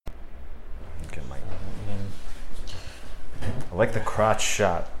I like the crotch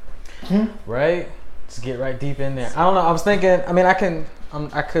shot. Right? Just get right deep in there. I don't know. I was thinking. I mean, I could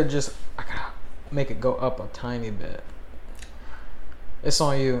make it go up a tiny bit. It's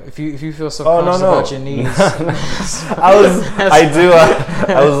on you. If you feel so conscious about your knees. I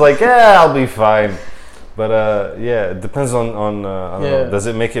was like, yeah, I'll be fine. But yeah, it depends on I don't know. Does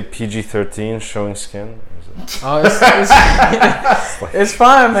it make it PG-13 showing skin? Oh, it's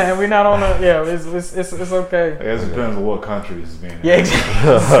fine, man. We're not on it's okay. I guess it depends on what country it's being in. Yeah,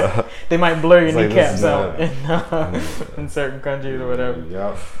 exactly. They might blur your like, kneecaps out in certain countries or whatever.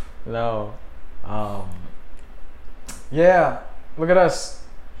 Yep. No. Yeah. Look at us.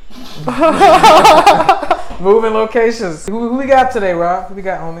 Moving locations. Who we got today, Rob? Who we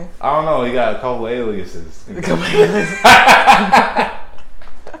got, homie? I don't know. He got a couple aliases.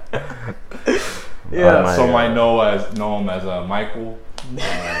 Yeah. Some might know him as Michael.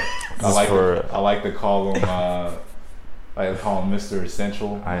 I like to call him Mr.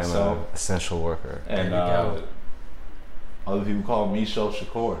 Essential. I am an essential worker. And other people call him Misho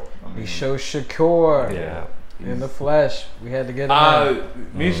Shakur. Misho Shakur. Yeah. In the flesh, we had to get him.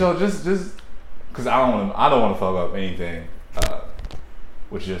 Misho, just because I don't want to fuck up anything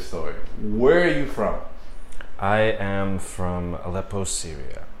with your story. Where are you from? I am from Aleppo,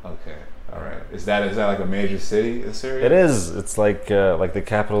 Syria. Okay, all right. Is that like a major city in Syria? It is. It's like the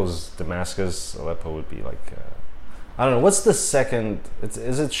capital is Damascus. Aleppo would be like I don't know. What's the second?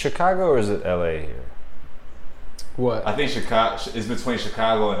 Is it Chicago or is it LA here? What? I think Chicago is between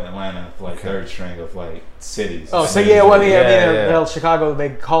Chicago and Atlanta, third string of cities. Oh, so Chicago,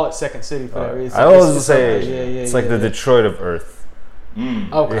 they call it second city for that reason. I always say it's like the Detroit of Earth.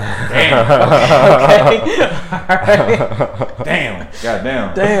 Okay. Damn. Okay. All right. Damn.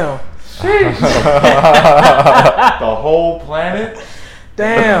 Goddamn. Damn. The whole planet.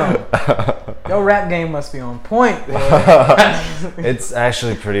 Damn. Your rap game must be on point. It's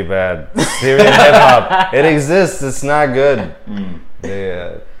actually pretty bad. Syrian hip hop. It exists. It's not good.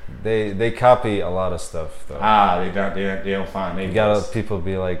 They copy a lot of stuff though. They don't find. You gotta people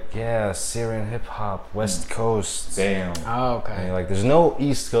be like, yeah, Syrian hip hop, West Coast. Damn. Oh, okay. And you're like, there's no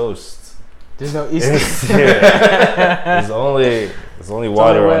East Coast. There's no East Coast. There's only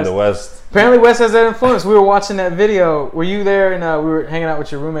water on the West. Apparently, West has that influence. We were watching that video. Were you there? And we were hanging out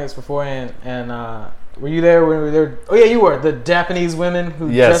with your roommates beforehand. And were you there when we were there? Oh yeah, you were. The Japanese women who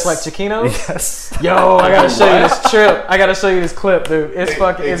dress like Chiquinos. Yes. Yo, I gotta show you this trip. I gotta show you this clip, dude. It's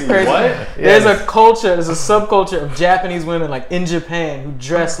crazy. What? There's a culture. There's a subculture of Japanese women like in Japan who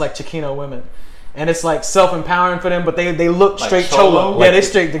dress like Chiquino women. And it's like self-empowering for them, but they look straight cholo. Like, they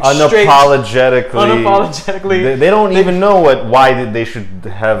straight unapologetically. They don't even know why they should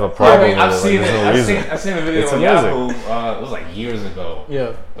have a problem. I've seen a video on Yahoo. It was like years ago.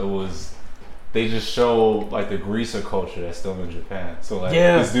 Yeah. It was. They just show like the greaser culture that's still in Japan. So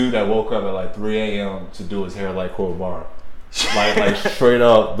this dude that woke up at like 3 a.m. to do his hair like Kuwabara. like straight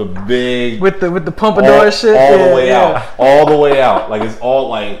up the big with the pompadour shit all the way out. Like it's all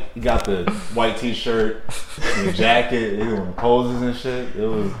like you got the white t-shirt, the jacket, doing poses and shit. It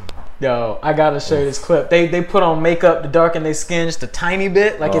was. Yo, I gotta show you this clip. They put on makeup to darken their skin just a tiny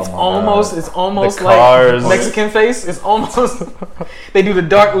bit. Like it's almost like Mexican face. It's almost. They do the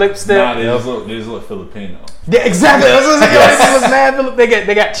dark lipstick. Nah, they just look Filipino. Yeah, exactly. That's what I was mad.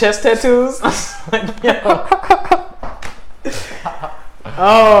 They got chest tattoos. Like, yo.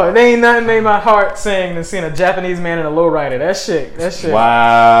 Oh, there ain't nothing made my heart sing than seeing a Japanese man in a lowrider. That shit.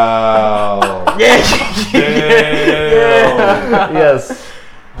 Wow. Yeah. Yes.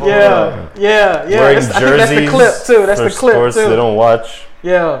 Yeah. Wearing jerseys. I think that's the clip too. That's the clip sports too. They don't watch.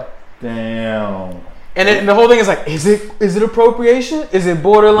 Yeah. Damn. And the whole thing is like, is it appropriation? Is it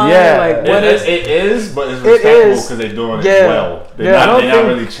borderline? Yeah. Like what it is, but it's respectful because they're doing it well. They're not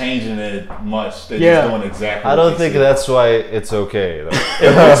really changing it much. They're just doing exactly. I don't think that's why it's okay. Though.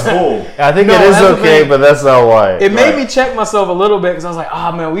 It looks cool. I think it is okay, but that's not why. It made me check myself a little bit because I was like,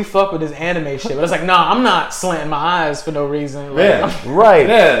 oh man, we fuck with this anime shit. But it's like, nah, I'm not slanting my eyes for no reason. Like, right.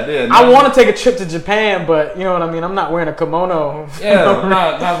 Yeah. I want to take a trip to Japan, but you know what I mean. I'm not wearing a kimono. Yeah, I'm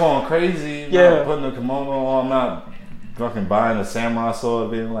not going crazy. Yeah, putting a kimono on. I'm not fucking buying a samurai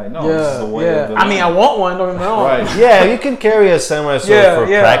sword, being like, no, this is a way of I mean, I want one. Don't get me wrong. Right. Yeah, you can carry a samurai sword for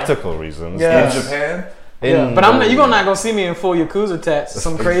practical reasons. Yeah. In Japan. But you're not gonna see me in full Yakuza tats,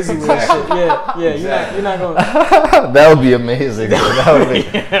 some crazy weird shit. Yeah. You're not gonna. That would be amazing.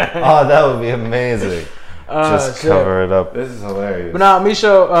 That would be amazing. Just cover it up. This is hilarious. But nah,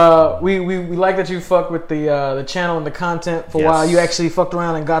 Misho, we like that you fucked with the channel and the content for a while. You actually fucked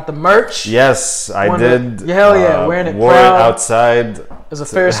around and got the merch. Yes, I did. Hell yeah, wearing it wore proud. It outside. As a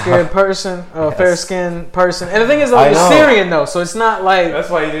fair-skinned person, fair-skinned person. And the thing is, though, you're Syrian, though, so it's not like... That's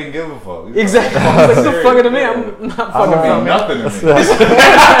why you didn't give a fuck. Exactly. I was like, the fuck it to me. I'm not fucking from nothing to me.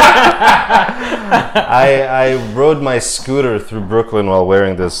 I rode my scooter through Brooklyn while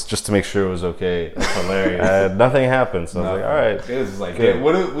wearing this just to make sure it was okay. That's hilarious. Nothing happened, so I was like, all right. It was like,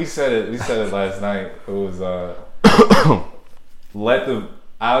 we said it last night. It was,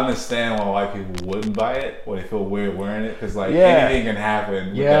 I understand why white people wouldn't buy it, or they feel weird wearing it, because anything can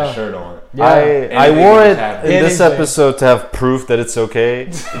happen with that shirt on. Yeah. I wore it in this episode to have proof that it's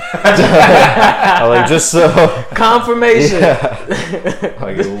okay. Like just so confirmation. Yeah.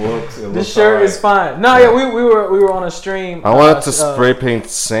 Like it looks. This shirt right. is fine. No, we were on a stream. I wanted to spray paint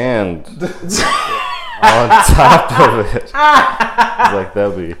sand on top of it. It's like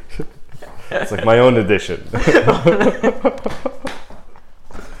that'd be. It's like my own edition.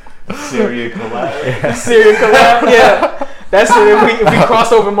 Syria collab. Syria collab, yeah. That's it. If we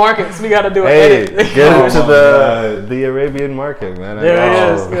cross over markets, we got to do an edit. Get into the Arabian market, man. There it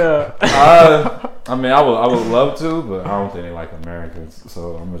is. Yeah. I mean, I would love to, but I don't think they like Americans,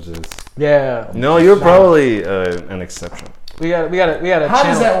 so I'm gonna just. Yeah. No, you're probably an exception. We got a. How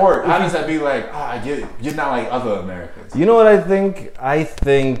does that work? How does that be like? I get it. You're not like other Americans. You know what I think? I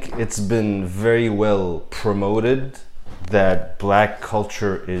think it's been very well promoted that black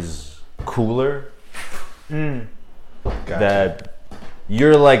culture is cooler. Gotcha. That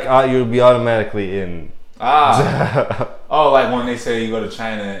you're like you'll be automatically in. Oh, like when they say you go to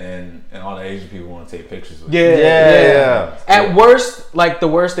China and all the Asian people want to take pictures with you. Yeah. At worst, like the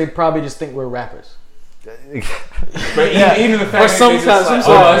worst, they probably just think we're rappers. But even the fact that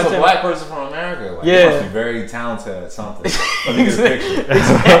that's a black person from America. Like, you must be very talented at something. Let me get a picture.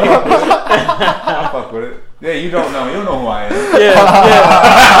 I'll fuck with it. Yeah, you don't know. You don't know who I am. Yeah.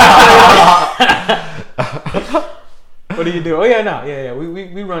 What do you do? Oh yeah, no, yeah.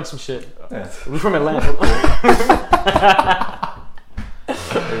 We run some shit. Yeah. We from Atlanta.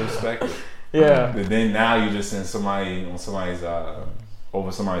 They respect it. Yeah. But then now you just send somebody on somebody's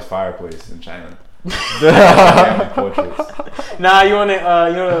over somebody's fireplace in China. Family portraits. Nah, you want it?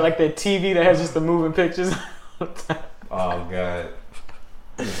 Like that TV that has just the moving pictures. Oh god.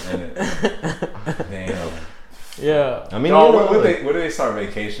 Just in it. Damn. Yeah. I mean, where do they start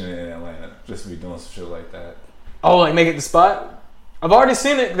vacationing in Atlanta? Just to be doing some shit like that. Oh, like make it the spot? I've already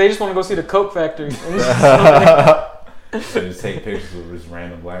seen it. They just want to go see the Coke factory. They just take pictures with just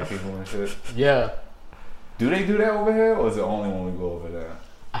random black people and shit. Yeah. Do they do that over here, or is it only when we go over there?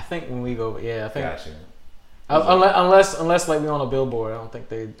 I think when we go, I think. Gotcha. Unless like we on a billboard, I don't think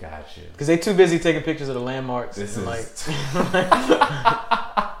they. Gotcha. Because they too busy taking pictures of the landmarks. This is like.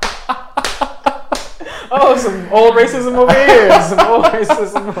 Oh, some old racism over here. Some old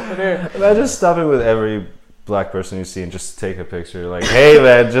racism over there. Imagine stopping with every black person you see and just take a picture. Like, hey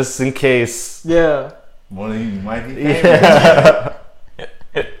man, just in case. Yeah. One of you might be famous. Yeah.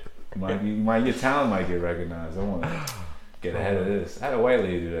 Your talent might get recognized. I want to get ahead of this. I had a white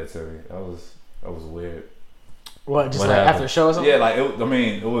lady do that to me. That was weird. What? Just what like happened? After the show or something? Yeah, like it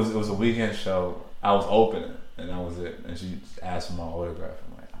was a weekend show. I was opening and that was it. And she asked for my autograph.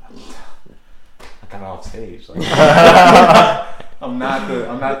 I'm like, I got off stage. Like, I'm not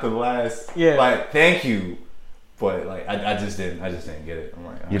the last. Yeah. Like, thank you. But like I just didn't get it. I'm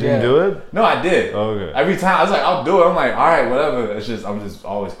like, you didn't do it? No, I did. Oh, okay. Every time I was like, I'll do it. I'm like, all right, whatever. It's just I'm just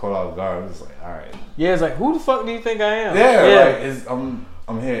always caught off guard. I'm just like, all right. Yeah, it's like, who the fuck do you think I am? Yeah. Like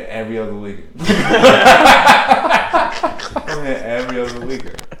I'm here every other weekend. I'm here every other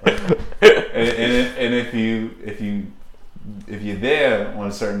weekend. Right? And if you're there on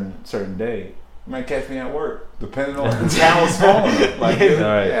a certain day, you might catch me at work, depending on the town's phone. Like,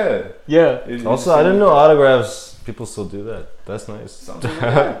 yeah. Also, I didn't know autographs. People still do that. That's nice.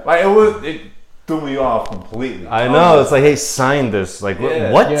 Like it threw me off completely. I know. It's like, hey, sign this. Like,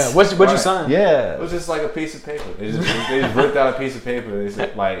 what? Yeah. What'd you sign? Yeah. It was just like a piece of paper. They just ripped out a piece of paper. They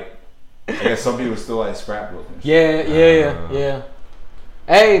said, like, I guess some people still like scrapbooking. Yeah.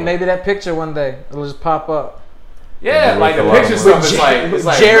 Hey, maybe that picture one day it'll just pop up. Yeah, like the picture stuff is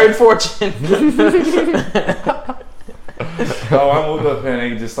like Jared Fortune. I moved up here and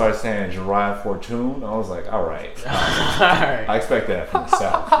they just started saying Gerard Fortune. I was like, all right. I expect that from the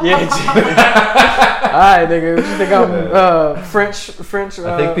South. Yeah. All right, nigga. What you think I'm French?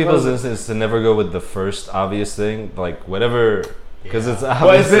 I think people's instinct is to never go with the first obvious thing, like whatever, because it's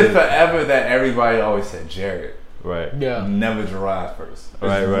obvious. But is it forever that everybody always said Jared? Right. Yeah. Never giraffe first. It's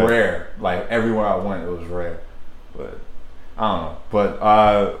right. rare. Like everywhere I went, it was rare. But I don't know. But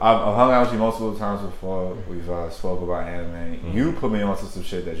I've hung out with you multiple times before. We've spoke about anime. Mm-hmm. You put me onto some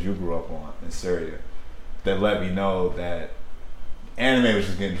shit that you grew up on in Syria that let me know that anime was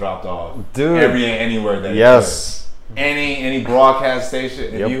just getting dropped off. Dude. Anywhere that yes. Any broadcast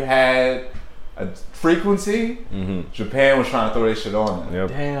station. If you had a frequency, Japan was trying to throw their shit on there. Yep.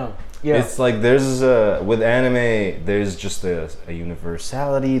 Damn. Yeah. It's like there's with anime, there's just a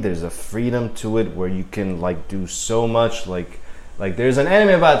universality. There's a freedom to it where you can like do so much. Like there's an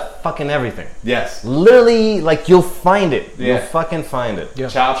anime about fucking everything. Yes. Literally, like you'll find it. Yeah. You'll fucking find it. Yeah.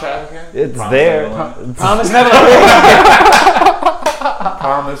 Child trafficking. It's there. Promise Neverland.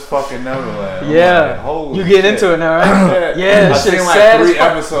 Promise fucking Neverland. Yeah. Like, you get into it now, right? I seen like 3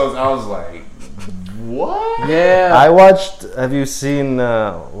 episodes. I was like, what? Yeah. I watched. Have you seen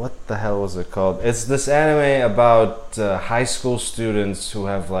what the hell was it called? It's this anime about high school students who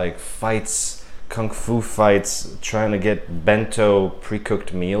have like fights, kung fu fights, trying to get bento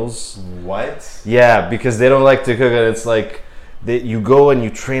pre-cooked meals. What? Yeah, because they don't like to cook it. It's like you go and you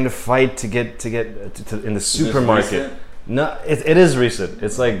train to fight to get in the supermarket. No, it is recent.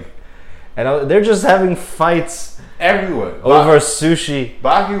 It's like, and they're just having fights. Everywhere. Over sushi.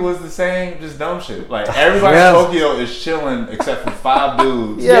 Baki was the same, just dumb shit. Like, everybody in Tokyo is chilling except for 5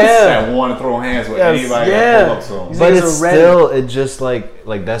 dudes that want to throw hands with anybody that pull up to them. But it's still, it just like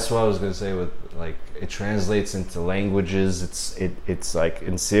that's what I was going to say with, like, it translates into languages. It's like,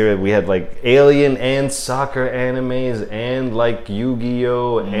 in Syria, we had, like, alien and soccer animes and, like,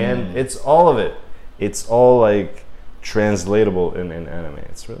 Yu-Gi-Oh! And it's all of it. It's all, like, translatable in anime.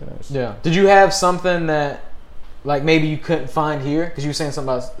 It's really nice. Yeah. Did you have something that, like, maybe you couldn't find here? Because you were saying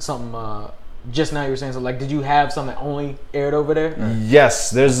something about something just now. You were saying something like, did you have something that only aired over there?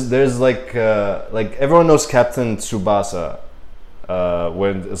 Yes, there's like everyone knows Captain Tsubasa,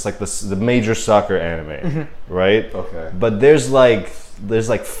 when it's like the major soccer anime, right? Okay. But there's like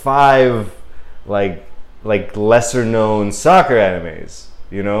 5 like lesser known soccer animes,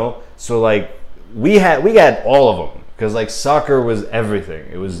 you know. So like we got all of them because like soccer was everything.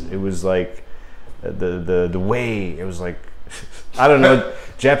 It was like. The way it was like, I don't know.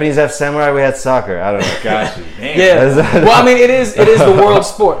 Japanese have samurai. We had soccer. I don't know. Got you. Yeah. Well, I mean, it is the world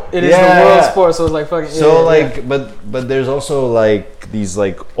sport. It is the world sport. So it's like fucking. So but there's also like these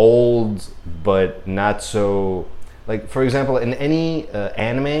like old but not so like, for example, in any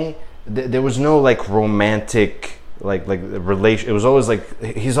anime, there was no like romantic like relation. It was always like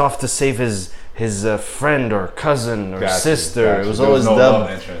he's off to save his friend or cousin or sister. It was always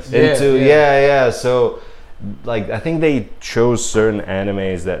dubbed into So like I think they chose certain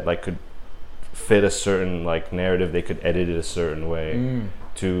animes that like could fit a certain like narrative. They could edit it a certain way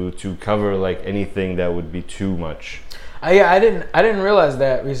to cover like anything that would be too much. I didn't realize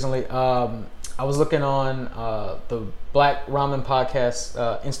that recently. I was looking on the Black Ramen Podcast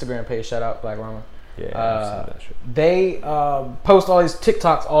Instagram page. Shout out Black Ramen. Yeah, I've seen that shit. They post all these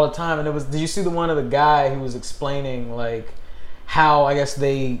TikToks all the time, and did you see the one of the guy who was explaining like how I guess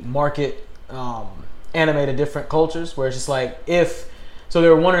they market anime to different cultures, where it's just like so they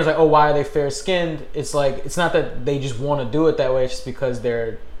were wondering like, oh, why are they fair skinned? It's like it's not that they just want to do it that way, it's just because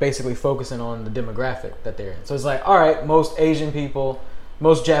they're basically focusing on the demographic that they're in. So it's like, all right, most Asian people,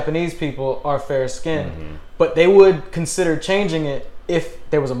 most Japanese people are fair skinned, but they would consider changing it if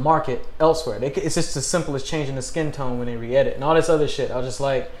there was a market elsewhere. It's just as simple as changing the skin tone when they re-edit and all this other shit. I was just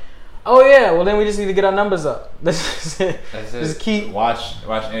like, oh yeah, well then we just need to get our numbers up. That's it. Just keep watch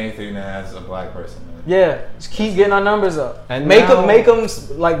anything that has a black person in it. Yeah, just keep getting our numbers up and make them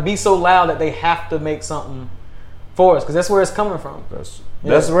like be so loud that they have to make something for us, because that's where it's coming from.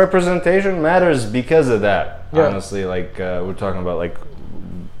 That's representation matters because of that. Honestly, like we're talking about like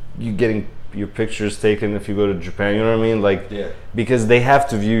you getting your pictures taken if you go to Japan, you know what I mean? Like, because they have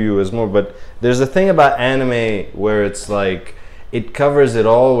to view you as more. But there's a thing about anime where it's like it covers it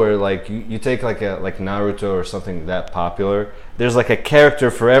all. Where like you take like Naruto or something that popular. There's like a character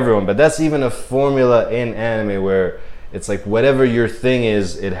for everyone, but that's even a formula in anime where it's like whatever your thing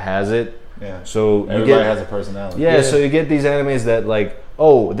is, it has it. Yeah. So everybody has a personality. Yeah. So you get these animes that like,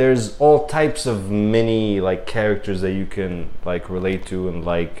 oh, there's all types of mini like characters that you can like relate to and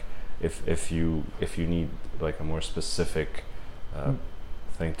like. If you need like a more specific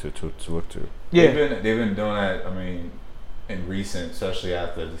thing to look to. Yeah, they've been doing that. I mean, in recent, especially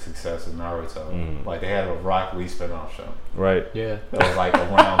after the success of Naruto, like they had a Rock Lee spinoff show. Right. Yeah. That was like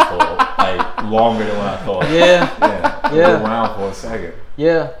around for like longer than what I thought. Yeah. Around for a second.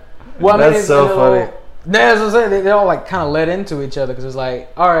 Yeah. Well, I mean, that's so funny. As I was saying, they all like kind of led into each other because it was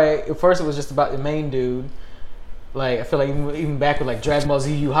like, all right, at first it was just about the main dude. Like I feel like even back with like Dragon Ball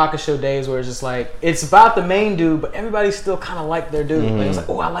Z Yu Hakusho days, where it's just like it's about the main dude, but everybody still kind of like their dude. Like it's like,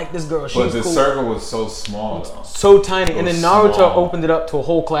 oh, I like this girl. She's cool. But the circle was so small, though. So tiny, and then Naruto small. opened it up to a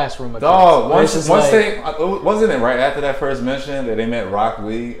whole classroom. Dog, once they wasn't it right after that first mention that they met Rock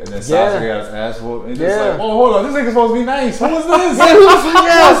Lee and then Sasuke got his ass whooped and just like, oh, hold on, this nigga's supposed to be nice. Who is this? Who is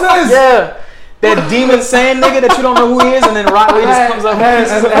this? Yeah. That demon sand nigga that you don't know who he is, and then Rock Lee just comes up.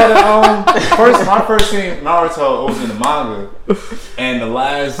 My first seen Naruto, it was in the manga, and the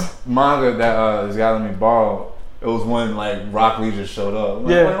last manga that this guy let me borrow, it was when like Rock Lee just showed up. I'm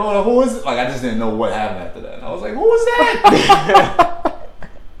like, hold on, who is it? Like I just didn't know what happened after that. And I was like, who was that?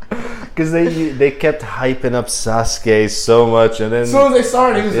 Because they kept hyping up Sasuke so much, and then as soon as they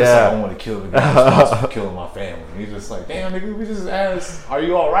started, he was just like, I want to kill the guy responsible for killing my family. And he's just like, damn nigga, we just asked, are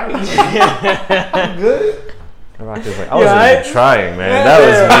you all right? You good? Rock is like, I wasn't even trying, man. That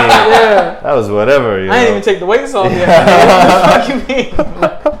was me. Yeah. That was whatever. You know? I didn't even take the weights off yet. What the fuck you mean?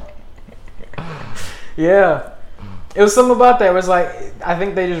 Yeah. It was something about that. It was like, I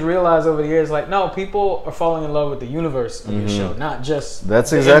think they just realized over the years, like, no, people are falling in love with the universe of the show, not just.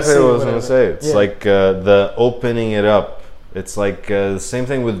 That's exactly what I was going to say. It's like the opening it up. It's like the same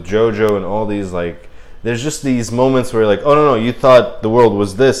thing with JoJo and all these, like, there's just these moments where, like, oh, no, you thought the world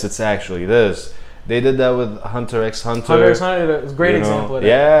was this, it's actually this. They did that with Hunter x Hunter. Hunter x Hunter is a great example of that.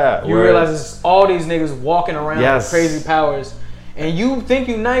 Yeah. You realize it's all these niggas walking around with crazy powers, and you think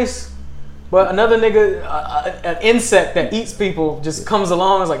you nice. But another nigga, an insect that eats people, just comes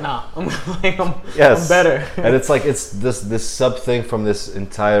along and is like, nah, I'm better. And it's like, it's this sub thing from this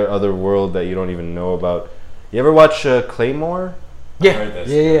entire other world that you don't even know about. You ever watch Claymore?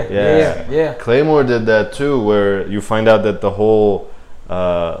 Yeah. Claymore did that too, where you find out that the whole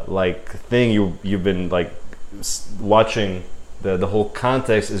like thing you've been like watching, the whole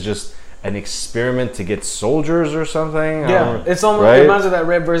context is just an experiment to get soldiers or something. Yeah, it's almost it reminds me of that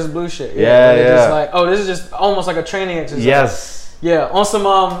red versus blue shit. Yeah. Just like, oh, this is just almost like a training exercise. Yes. Yeah, on some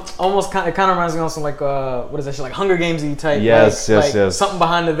almost kind of reminds me on some like what is that shit, like Hunger Games-y type. Yes. Something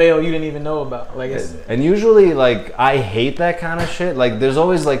behind the veil you didn't even know about. Like and usually like I hate that kind of shit. Like there's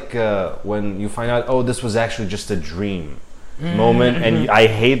always like when you find out, oh, this was actually just a dream moment, and I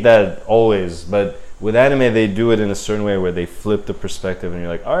hate that always. But with anime, they do it in a certain way where they flip the perspective, and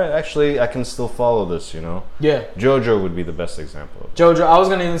you're like, all right, actually, I can still follow this, you know? Yeah. JoJo would be the best example. JoJo, I was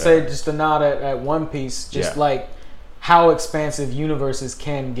going to even say just a nod at One Piece, just like how expansive universes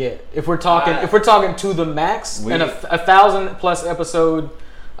can get. If we're talking to the max, and a 1,000+ episode,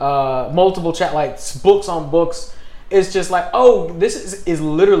 multiple like books on books, it's just like, oh, this is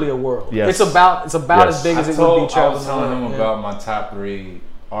literally a world. Yes. It's about as big as it would be traveling. I was telling him about my top 3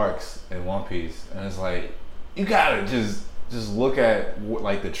 arcs in One Piece, and it's like you gotta just look at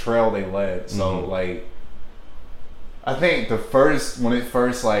like the trail they led. So like I think when it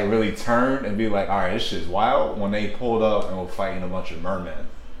first like really turned and be like, all right, this shit's wild, when they pulled up and were fighting a bunch of mermen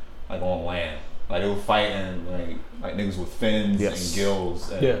like on land, like they were fighting like niggas with fins and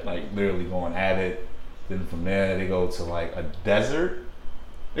gills and like literally going at it. Then from there they go to like a desert.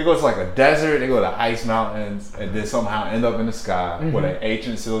 They go to like a desert, they go to ice mountains, and then somehow end up in the sky with an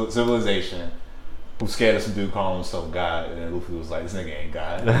ancient civilization who's scared of some dude calling himself God. And then Luffy was like, this nigga ain't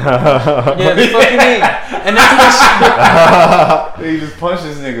God. Yeah, the fuck you mean? And that's he just punched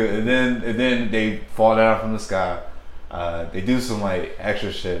this nigga, and then they fall down from the sky. They do some like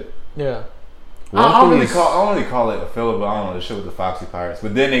extra shit. Yeah. I don't really call it a filler, but I don't know, the shit with the Foxy Pirates.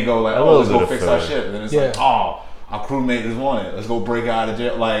 But then they go like, oh, let's go fix our ship. And then it's like, oh, our crewmate is wanted. Let's go break out of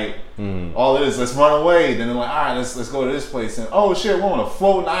jail. Like, all it is, let's run away. Then they're like, all right, let's go to this place. And oh shit, we're on a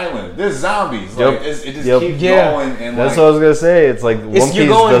floating island. There's zombies. Like, it just keeps going. And that's what I was gonna say. It's like One Piece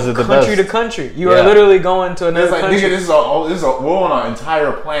does it the best. Country to country. You are literally going to another country. Nigga, we're on our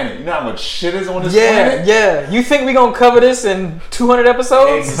entire planet. You know how much shit is on this planet? Yeah. You think we gonna cover this in 200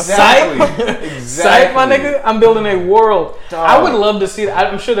 episodes? Exactly. Psych, my nigga. I'm building a world. Dog. I would love to see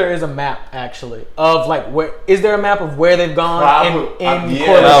that. I'm sure there is a map actually of like where is there a map of where they've gone in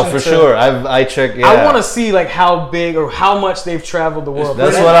correlation for sure. I checked. Yeah. I want to see like how big or how much they've traveled the world.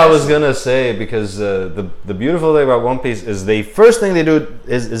 That's what I was gonna say, because the beautiful thing about One Piece is first thing they do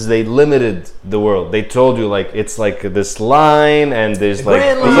is they limited the world. They told you like it's like this line and there's like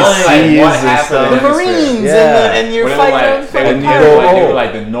these seas and stuff. The Marines and you're fighting and they were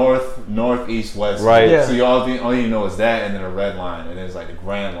like the north, east, west. Right. Yeah. So all you know is that, and then a red line, and there's like the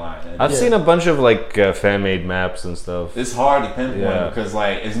Grand Line. And I've seen a bunch of like fan-made maps and stuff. It's hard to pinpoint because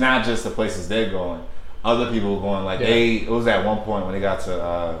like it's not just the places they're going. Other people are going like it was at one point when they got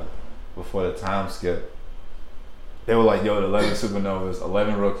to before the time skip. They were like, yo, the 11 supernovas,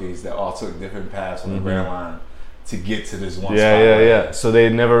 11 rookies that all took different paths from the Grand Line to get to this one spot. Yeah. So they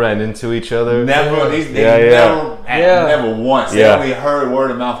never ran into each other. Never. They never once. They only heard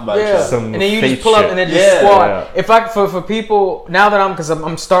word of mouth about each other. And then you just pull up and then just squat. Yeah. If I for people now that because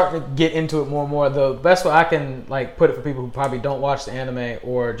I'm starting to get into it more and more. The best way I can like put it for people who probably don't watch the anime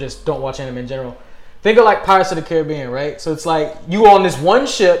or just don't watch anime in general. Think of like Pirates of the Caribbean, right? So it's like you on this one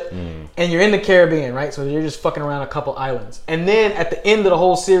ship and you're in the Caribbean, right? So you're just fucking around a couple islands. And then at the end of the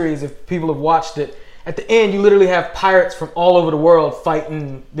whole series, if people have watched it, at the end you literally have pirates from all over the world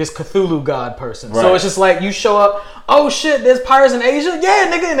fighting this Cthulhu god person. Right. So it's just like you show up, oh shit, there's pirates in Asia?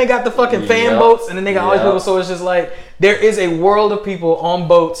 Yeah, nigga. And they got the fucking fan boats and then they got all these people. So it's just like there is a world of people on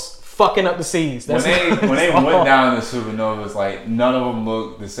boats fucking up the seas. That's when they went down in the supernovas, like none of them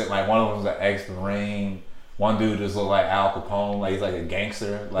looked the same. Like one of them was an ex-Marine. One dude just looked like Al Capone. Like he's like a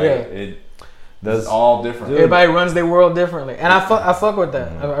gangster. Like it's all different. Everybody runs their world differently, and I fuck with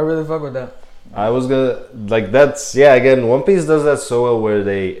that. I really fuck with that. I was gonna again, One Piece does that so well where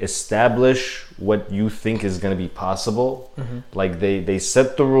they establish what you think is gonna be possible. Like they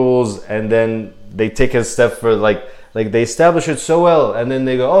set the rules and then they take a step for like they establish it so well, and then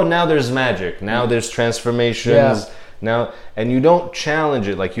they go, oh, now there's magic, now there's transformations, now, and you don't challenge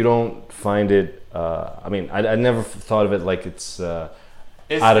it, like you don't find it. I mean, I never thought of it like it's out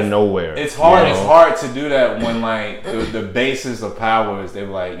of nowhere. It's hard. You know? It's hard to do that when like the basis of power is they're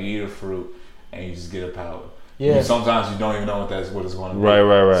like you eat a fruit and you just get a power. Yeah. Sometimes you don't even know what it's going to be.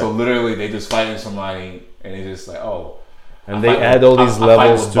 Right. So literally, they just fighting somebody and they just like, oh. And they add all these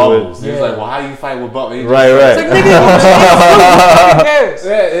levels to bubbles. It. It's like, well, how do you fight with bubbles? Right. It's like, nigga, who cares?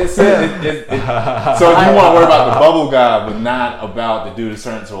 So you want to worry about the bubble guy, but not about the dude that's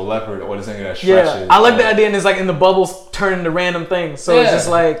turned into a leopard or the thing that stretches. I like the idea, and it's like in the bubbles turn into random things. So it's just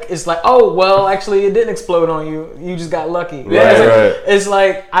like, oh, well, actually, it didn't explode on you. You just got lucky. Right. It's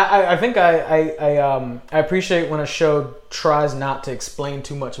like, I think I appreciate when a show tries not to explain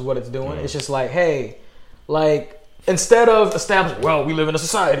too much of what it's doing. It's just like, hey, like, instead of establishing, well, we live in a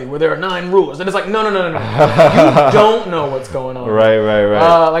society where there are 9 rulers, and it's like, no. You don't know what's going on. Right.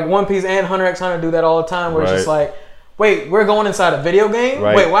 Like One Piece and Hunter x Hunter do that all the time, where it's just like, wait, we're going inside a video game?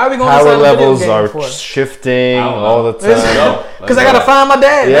 Right. Wait, why are we going inside a video game? Power levels are shifting all the time. Because I gotta find my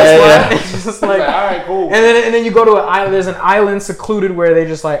dad. That's why. It's just like, all right, cool. And then you go to an island. There's an island secluded where they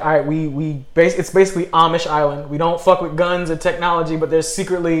just like, all right, it's basically Amish island. We don't fuck with guns or technology, but there's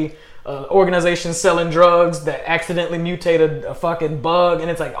secretly organizations selling drugs that accidentally mutated a fucking bug,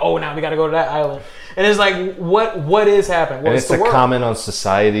 and it's like, oh, now we got to go to that island, and it's like, what is happening? And it's a comment on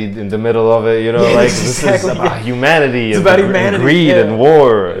society in the middle of it, you know, like this is about humanity, it's about humanity, greed and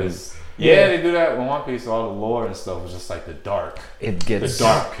war. They do that in One Piece. All the lore and stuff was just like the dark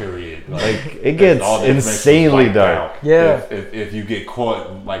period. Like it gets insanely dark. Yeah. If you get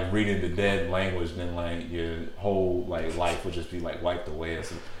caught like reading the dead language, then like your whole like life would just be like wiped away.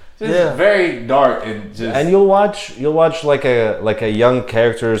 It's very dark and you'll watch like a young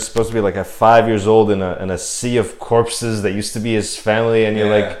character supposed to be like 5 years old in a sea of corpses that used to be his family, and you're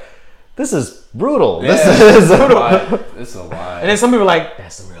like, this is brutal. Yeah, this is brutal. It's a lie. And then some people are like,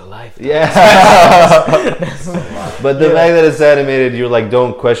 that's the real life. Yeah. But the fact that it's animated, you're like,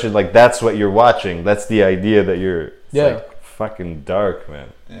 don't question, like that's what you're watching. That's the idea that you're like fucking dark,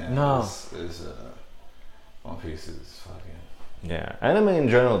 man. Yeah, no. One Piece is yeah, anime in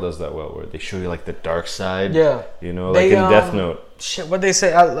general does that well, where they show you like the dark side. Yeah, you know, like in Death Note. Shit, what they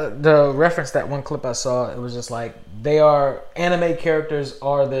say? The reference, that one clip I saw, it was just like anime characters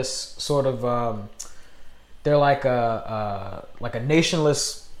are this sort of they're like a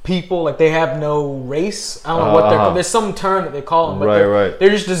nationless people. Like they have no race. I don't know what there's some term that they call them, but they're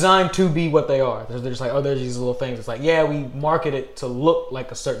just designed to be what they are. They're just like, oh, there's these little things. It's like, yeah, we market it to look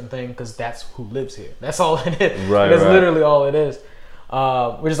like a certain thing because that's who lives here. That's all it is. That's literally all it is.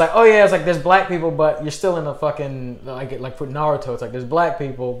 We're just like, oh yeah, it's like there's black people, but you're still in a fucking like for Naruto, it's like there's black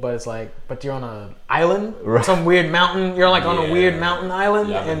people, but it's like, but you're on an island, some weird mountain. You're like on a weird mountain island,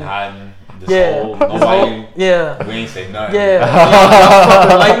 been hiding. We ain't say nothing.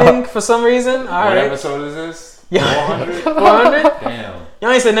 Y'all lightning for some reason. All right. What episode is this? 400. 400. Damn.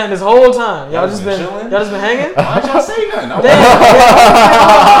 Y'all ain't said nothing this whole time. Y'all just been hanging. Why'd y'all say nothing?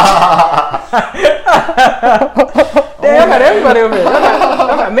 Damn, I got everybody over here.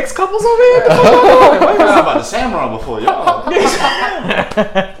 Y'all got mixed couples over here. I was about the Samurai before y'all.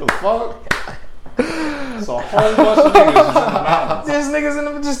 The fuck? It's a whole bunch of niggas just in the mountains. There's niggas in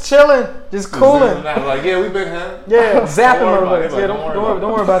them just chilling, just cooling. Like, yeah, we been here. Yeah, zapping motherfuckers. Yeah, don't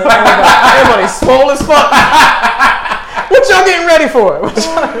worry about it. Everybody's swole as fuck. What y'all getting ready for?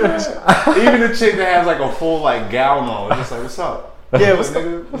 Even the chick that has like a full like gown on, it's just like, what's up? Yeah, what's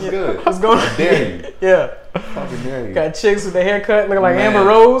What's good? What's going on? I dare you. Yeah. Fucking dare you. Got chicks with their haircut looking like Man. Amber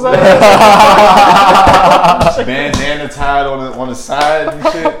Rose. Bandana tied on the side and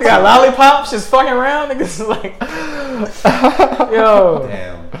shit. They got lollipops just fucking around. Niggas like, yo.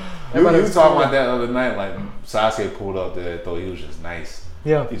 Damn. You Everybody were was talking cool. about that the other night. Like Sasuke pulled up there, thought he was just nice.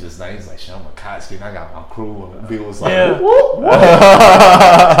 Yeah. He's just nice. He's like, shit, I'm a Kotsky and I got my crew. And Bill was like, Yeah. whoop, whoop.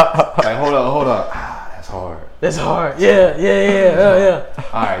 Like, hold up. Ah, that's hard. That's hard. Yeah.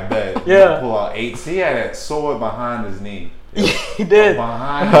 All right, bet. Yeah. Pull out 8. He had that sword behind his knee. He did.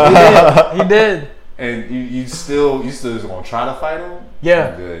 Behind his knee. He did. And you still just gonna try to fight him? Yeah.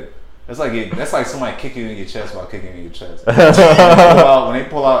 I'm good. That's like somebody kicking you in your chest while kicking you in your chest. When they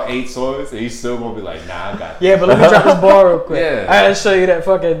pull out 8 swords, he's still gonna be like, nah, I got this. Yeah, but let me drop this ball real quick. Yeah. I gotta show you that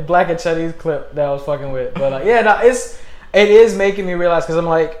fucking Black and Chinese clip that I was fucking with. But like, yeah, no, it is making me realize because I'm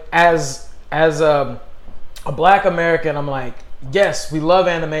like, as a Black American, I'm like, yes, we love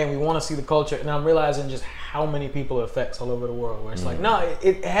anime and we want to see the culture, and I'm realizing just how many people it affects all over the world. Where it's like, no,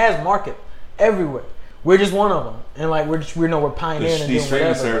 it has market everywhere. We're just one of them, and like we're pioneering and These doing streaming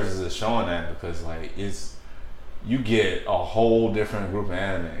whatever. services are showing that because like you get a whole different group of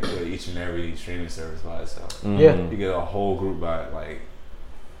anime with each and every streaming service by itself. Yeah, You get a whole group by like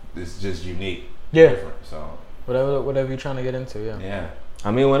it's just unique. Yeah. Different. So whatever you're trying to get into. yeah. I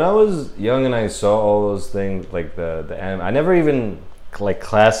mean, when I was young and I saw all those things, like the anime, I never even like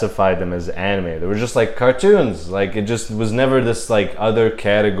classified them as anime. They were just like cartoons. Like it just was never this like other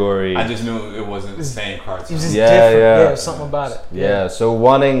category. I just knew it wasn't the same cartoon. It's just Yeah, different. yeah. Yeah, something about it. Yeah, so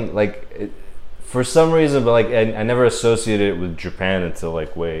wanting like for some reason, but like I never associated it with Japan until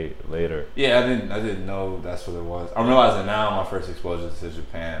like way later. Yeah, I didn't know that's what it was. I'm realizing now my first exposure to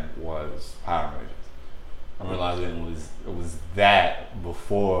Japan was Power Rangers. I'm realizing it was that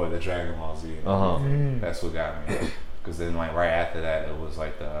before the Dragon Ball Z. That's what got me. Because then like right after that it was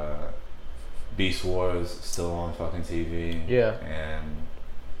like the Beast Wars still on fucking TV. Yeah. And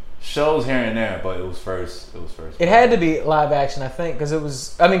shows here and there, but it was first. It had to be live action, I think, because it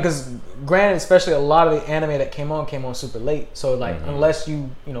was. I mean, because granted, especially a lot of the anime that came on super late. So like, unless you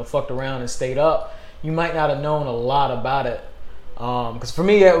fucked around and stayed up, you might not have known a lot about it. Because for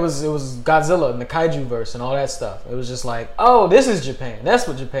me, it was Godzilla and the kaiju verse and all that stuff. It was just like, oh, this is Japan. That's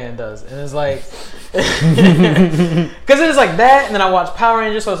what Japan does. And it's like, because it's like that. And then I watched Power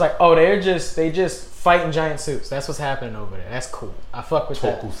Rangers, so it's like, oh, they just fight in giant suits. That's what's happening over there. That's cool. I fuck with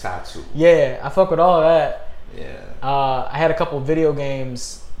that. Tokusatsu. Yeah, I fuck with all of that. Yeah. I had a couple of video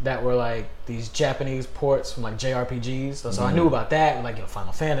games that were like these Japanese ports from like JRPGs. So I knew about that, like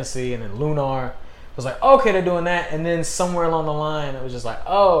Final Fantasy and then Lunar. I was like, okay, they're doing that, and then somewhere along the line, it was just like,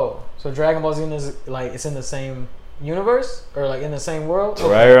 oh, so Dragon Ball Z is like it's in the same universe or like in the same world.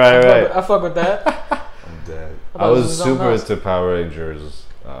 Okay. Right. I fuck with that. I'm dead. I was super into Power Rangers.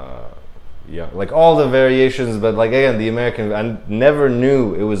 Yeah, like all the variations, but like again, the American. I never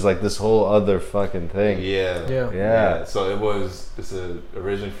knew it was like this whole other fucking thing. Yeah. So it's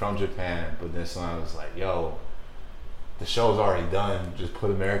originally from Japan, but then someone was like, yo, the show's already done. Just put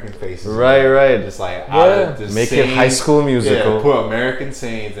American faces. Right. Just like Just make it High School Musical. Yeah, put American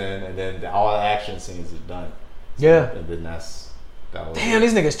scenes in, and then all the action scenes are done. Yeah. And then that was Damn,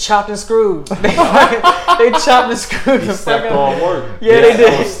 these niggas chopped and screwed. They chopped and screwed. He stepped on work. Yeah, they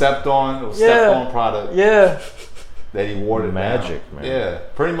did. It was stepped on product. Yeah. That he watered magic, down. man. Yeah,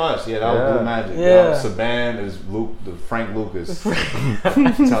 pretty much. Yeah, that was blue magic. Yeah. Saban is the Frank Lucas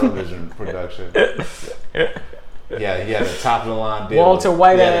television production. Yeah, he had a top of the line deal. Walter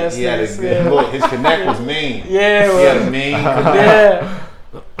White ass. Look, his connect was mean. Yeah, he had a mean connect. Yeah.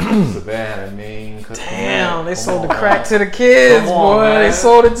 Saban had a mean connect. Damn, they sold the crack to the kids, Come on, boy. man. They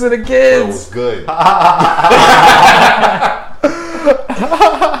sold it to the It was kids. good. It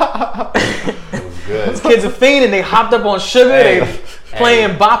was good. Kids are fiending. They hopped up on sugar. They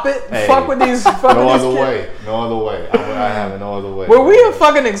playing Bop It. Fuck with these. Fuck No with these other kids. way. No other way. I have it no other way. Were we a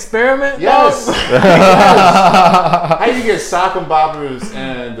fucking experiment? Yes. dog? How you get sock and boppers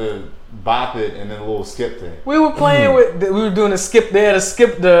and the bop it and then a little skip thing? We were playing with. We were doing the skip there. The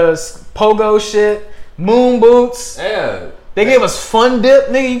pogo shit. Moon boots. Yeah. They gave us Fun Dip,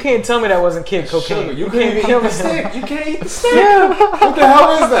 nigga. You can't tell me that wasn't kid cocaine. Sugar. You can't eat the stick. You can't eat the stick. Yeah, What the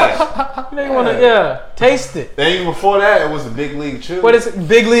hell is that? they wanna taste it. Then even before that, it was the Big League Chew. What is it?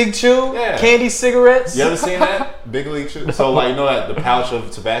 Big League Chew? Yeah. Candy cigarettes? You ever seen that? Big League Chew. So like, you know that the pouch of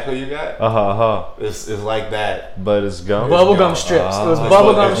tobacco you got? It's like that. But it's gum. Bubblegum strips. It was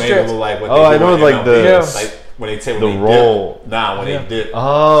bubblegum strips. Like what Oh, they I do know, with like the- MLB. Yeah. Like when they take the when they roll. Dip, when they dip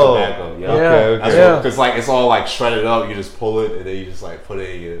Oh. tobacco. Yeah. Okay. Yeah. Because like it's all like shredded up. You just pull it and then you just like put it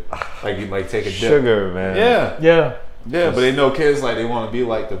in your like you like take a dip. Sugar, man. Yeah. Yeah. Yeah, but they know kids like they want to be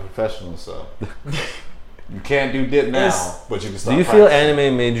like the professionals, so you can't do dip now, but you can start Do you feel practicing.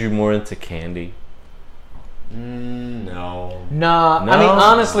 anime made you more into candy? No. Nah, No? I mean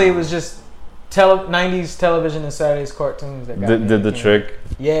honestly, it was just 90s television and Saturdays cartoons that got me Did the into trick?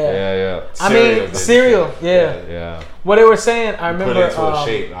 Yeah. Yeah. I Cereal mean, did cereal. the trick. Yeah. Yeah. What they were saying, I Put remember. it into a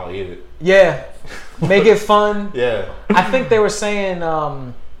shape and I'll eat it. Yeah. Make it fun. Yeah. I think they were saying.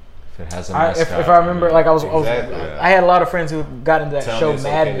 If it has a If mascot. I remember, like Exactly. I had a lot of friends who got into that Tell show me it's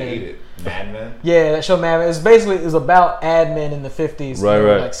Mad okay to eat Men. it. Mad Men? Yeah, that show Mad Men. It was about ad men in the 50s. Right, they were,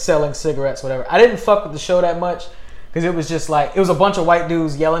 right. like selling cigarettes, whatever. I didn't fuck with the show that much because it was just like it was a bunch of white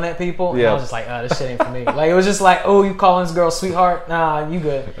dudes yelling at people. And Yeah. I was just like, oh, this shit ain't for me. Like it was just like, oh, you calling this girl sweetheart? Nah, you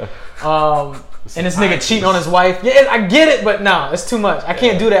good. And this nigga cheating on his wife. Yeah, I get it, but no, it's too much. I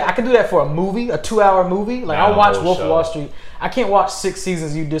can't do that. I can do that for a movie, a 2-hour movie. Like I'll watch Wolf of Wall Street. I can't watch 6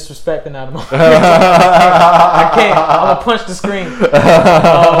 seasons of you disrespecting out of my. I can't. I'm gonna punch the screen.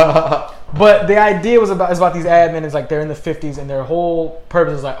 But the idea was about these ad men. It's like they're in the 50s and their whole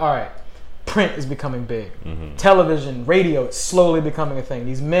purpose is like, all right, print is becoming big. Television, radio, it's slowly becoming a thing.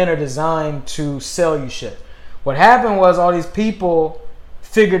 These men are designed to sell you shit. What happened was all these people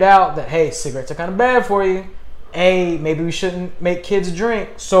figured out that, hey, cigarettes are kind of bad for you. Hey, maybe we shouldn't make kids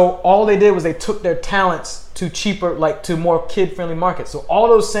drink. So all they did was they took their talents to cheaper, like to more kid-friendly markets. So all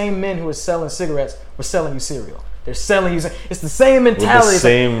those same men who were selling cigarettes were selling you cereal. They're selling you. It's the same mentality. With the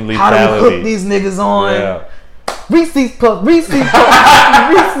same It's like, how do we lethality. hook these niggas on? Yeah. Reese's Puffs, Reese's Puffs,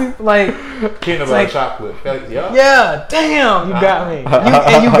 Reese's, like, Peanut butter like- chocolate. Yeah. yeah, damn, you got me.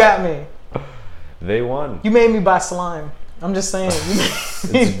 And you got me. They won. You made me buy slime. I'm just saying.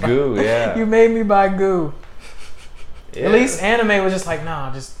 It's goo, yeah. You made me buy goo. Yeah. At least anime was just like,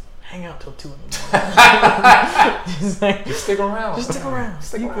 nah, just hang out till 2 in the morning. just, like, Just stick around. just stick around.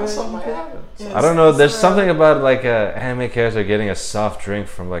 Stick You around. good, Something you might good. happen. Yeah, I don't know. There's stick around. something about like a anime character getting a soft drink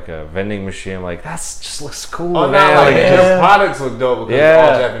from like a vending machine. Like that's just looks cool, Oh, man. no, like Yeah. their products look dope because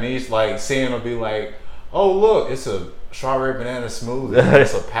Yeah. all Japanese. Like seeing them be like, "Oh, look, it's a strawberry banana smoothie.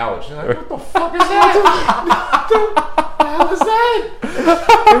 It's a pouch." You're like, "What the fuck is that? What the hell is that?"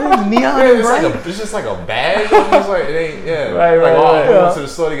 Everything's neon and It's like bright. it's just like a bag. It's like it ain't. Yeah, Right, like, right, oh, right. I went to the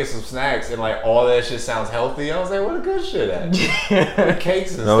store to get some snacks, and like all that shit sounds healthy. I was like, "Where the good shit at?" The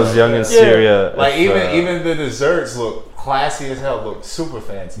cakes and When stuff. I was young in yeah. Syria. Like if, even the desserts look classy as hell. Look super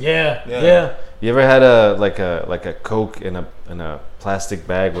fancy. Yeah, Yeah. yeah. you ever had a Coke in a plastic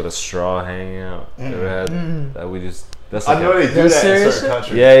bag with a straw hanging out? You ever had that? That's like I know a, they do That's that in serious certain shit?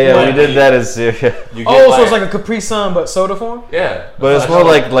 countries. yeah, we Like, did that in Syria. You get Oh, so it's like a Capri Sun but soda form? yeah, But it's that's more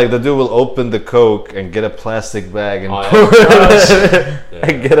what I like the dude will open the Coke and get a plastic bag and Oh, pour yeah. it in Yeah.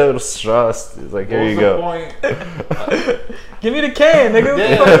 and get a straw. It's like, here you go. Give me the can, nigga. What the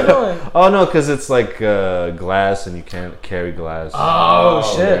Yeah. fuck you doing? Oh no, because it's like glass and you can't carry glass. Oh,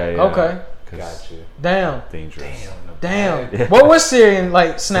 shit. yeah, yeah. Okay. 'Cause Got you. Damn. dangerous. Damn. Yeah. What was Syrian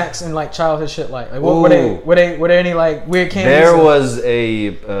like snacks and like childhood shit like? Like what were they? Ooh. Were there any like weird candies? There or- was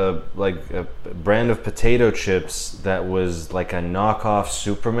a like a brand of potato chips that was like a knockoff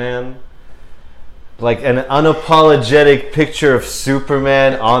Superman, like an unapologetic picture of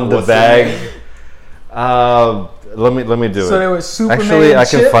Superman on the What's the bag. name? Let me do it. So there was Superman Actually, I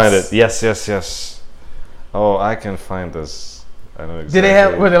can chips? find it. Yes. Oh, I can find this. I know exactly. Did they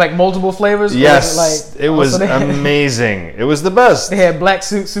have? Were they like multiple flavors? Or Yes, was it was so they had- amazing. It was the best. They had black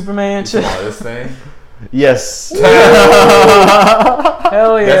suit Superman chips. Oh, this thing. Yes.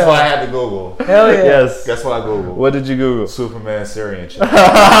 Hell yeah. That's why I had to Google. Hell yeah. Yes. That's why I Googled. What did you Google? Superman Syrian chip. Come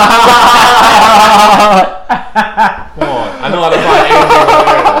on, I know how to find anything on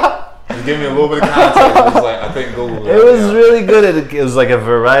there. Just give me a little bit of context. It was like I think Google. It was really good. It was like a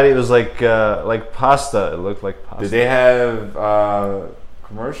variety. It was like pasta. It looked like pasta. Did they have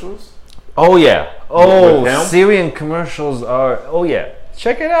commercials? Oh yeah. Oh, With him? Syrian commercials are. Oh yeah.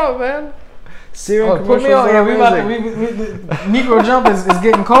 Check it out, man. Syrian Oh, commercials put me on. are Yeah, we about to. amazing. The Negro Jump is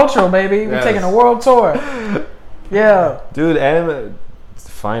getting cultural, baby. We're Yes. taking a world tour. Yeah. Dude, anime.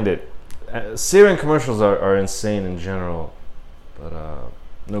 Find it. Syrian commercials are insane in general, but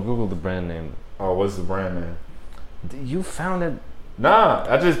no. Google the brand name. Oh, what's the brand name? You found it. Nah,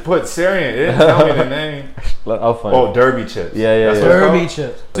 I just put Syrian. It didn't tell me the name. I'll find Oh, it. Derby chips. Yeah. That's what it's Derby called?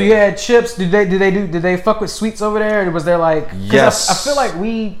 chips. So you had chips. Did they fuck with sweets over there? Or was there like? 'Cause Yes. I feel like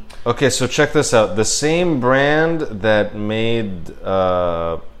we. Okay, so check this out. The same brand that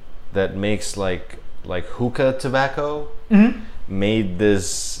makes like hookah tobacco made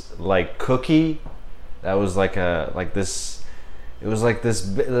this like cookie that was like this. It was like this,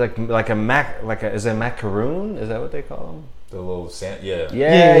 like is it macaroon? Is that what they call them? The little sand, yeah.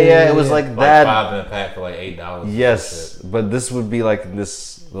 Yeah. It was like that. 5 in a pack for like $8. Yes, but this would be like in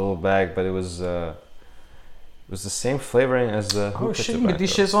this little bag, but it was the same flavoring as the. Oh shit! You can get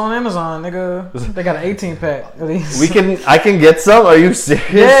these shits on Amazon, nigga. They got an 18 pack of these. I can get some. Are you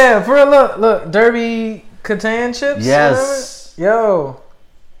serious? Yeah, for real. Look, Derby Catan chips. Yes. Yo.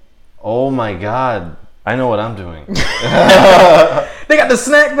 Oh my god. I know what I'm doing. They got the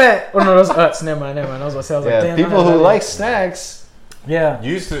snack pack. Oh no, that's never mind. I was about to say, like, damn. People who like snacks. Yeah.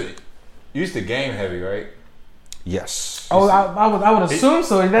 You used to game heavy, right? Yes. Oh, I would assume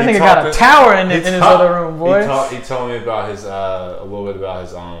so. That nigga got a tower in his other room, boy. He told me about his a little bit about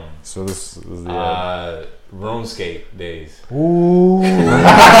his So this is the RuneScape days. Ooh.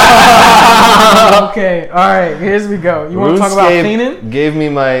 Okay. All right. Here we go. You want to talk about fiending? Gave me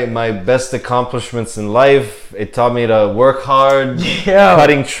my best accomplishments in life. It taught me to work hard. Yeah.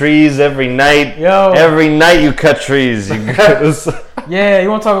 Cutting trees every night. Yo. Every night you cut trees. Yeah. You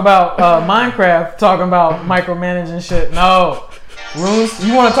want to talk about Minecraft? Talking about micromanaging shit? No. Runes.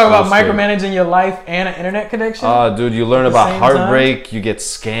 You want to talk about micromanaging your life and an internet connection? Dude, you learn about heartbreak. You get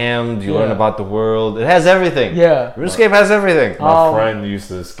scammed. You learn about the world. It has everything. Yeah. RuneScape has everything. My friend used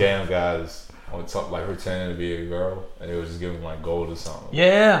to scam guys on top, like pretending to be a girl, and they would just give him like gold or something.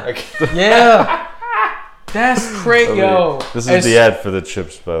 Yeah. Yeah. That's crazy, yo. This is the ad for the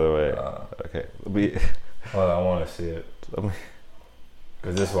chips, by the way. Okay. Hold on, I want to see it.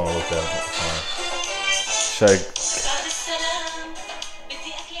 Because this one looked at fine.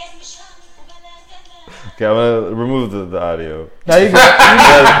 Okay, I'm gonna remove the audio. No, you good.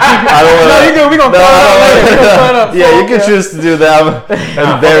 I don't wanna, no, you good. We gonna call it up. Yeah, you can choose to do that.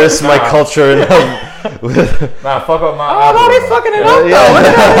 Embarrass my culture enough. Fuck up my. Oh no, they fucking it up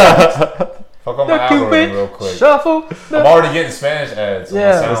though. Fuck up my algorithm real quick. Shuffle. I'm already getting Spanish ads on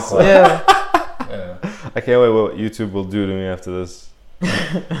my SoundCloud. Yeah. I can't wait what YouTube will do to me after this.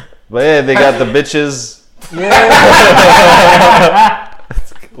 But yeah, they got the bitches. Yeah.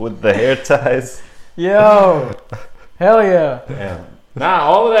 With the hair ties. Yo. Hell yeah. Damn. Nah,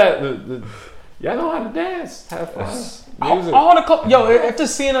 all of that. Y'all know how to dance. Have fun. Music. After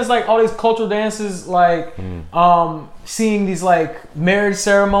seeing us like all these cultural dances, like seeing these like marriage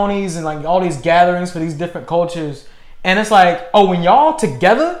ceremonies and like all these gatherings for these different cultures, and it's like, oh, when y'all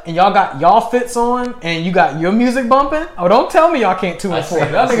together and y'all got y'all fits on and you got your music bumping, oh, don't tell me y'all can't 2 and 4.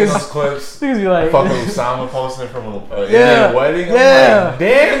 Y'all niggas clips. Niggas be like, fucking Osama posting from a Indian wedding. Yeah. Like,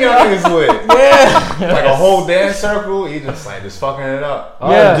 damn, y'all niggas lit. Yeah. Like a whole dance circle, you just fucking it up.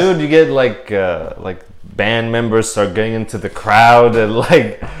 Oh, yeah. Dude, you get like band members start getting into the crowd and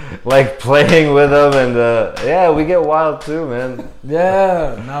like playing with them, and we get wild too, man.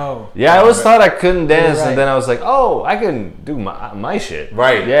 Yeah, no. Yeah, I always thought I couldn't dance, and then I was like, oh, I can do my shit.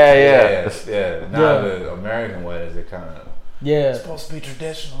 Right. Yeah. Now the American weddings, they kind of. Yeah. It's supposed to be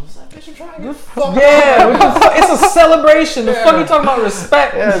traditional. It's like, bitch, you're trying to get it's a celebration. The fuck you talking about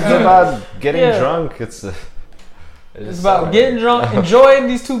respect? Yeah, it's about getting drunk. It's about getting drunk, enjoying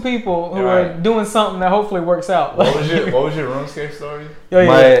these two people who are doing something that hopefully works out. What was your RuneScape story?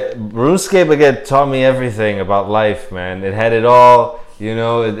 My RuneScape again taught me everything about life, man. It had it all. You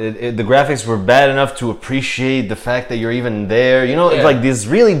know, the graphics were bad enough to appreciate the fact that you're even there. You know, it's like these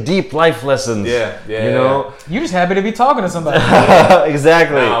really deep life lessons. Yeah. You know, you're just happy to be talking to somebody.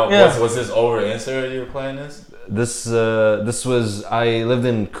 Exactly. Now, was this over Instagram you were playing this? This was, I lived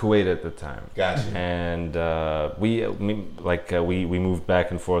in Kuwait at the time. Gotcha. And we moved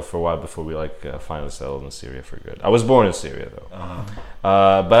back and forth for a while before we finally settled in Syria for good. I was born in Syria though.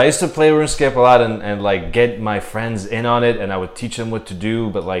 But I used to play RuneScape a lot and like get my friends in on it, and I would teach them what to do,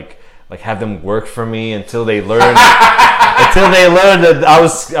 but like have them work for me until they learned that I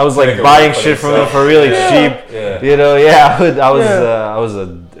was like buying shit from them for really cheap. Yeah. You know, I was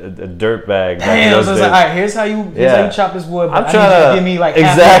a dirtbag. Damn, so it's like, all right, here's how you chop this wood. I'm trying to give me like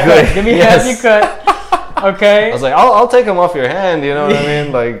exactly. Half your cut. Give me half your cut. Okay. I was like, I'll take them off your hand. You know what I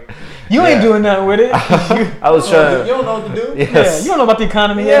mean? Like, you ain't doing nothing with it. I was trying. You don't know what to do. Yes. Yeah, you don't know about the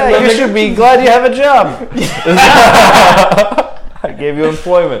economy. Yeah, you should be glad you have a job. I gave you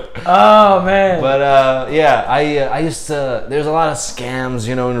employment. Oh man. But I used to. There's a lot of scams,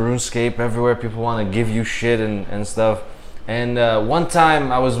 you know, in RuneScape everywhere. People want to give you shit and stuff. And one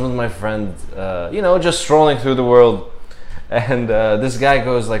time I was with my friend, just strolling through the world, and this guy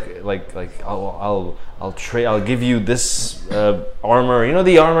goes like I'll give you this armor. You know,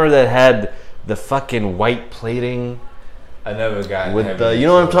 the armor that had the fucking white plating. I never got with heavy the, you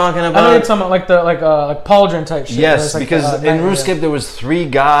know what I'm into talking I know you're about? talking about like pauldron type shit. Yes, Like because in RuneScape there was 3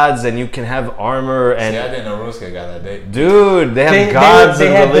 gods and you can have armor it. and See, I didn't know RuneScape got that date. dude, they have gods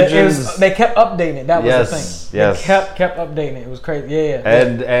and religions. They kept updating it. That was the Yes, thing. yes. They kept updating it. It was crazy. Yeah.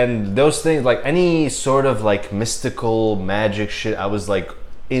 And those things, like any sort of like mystical magic shit, I was like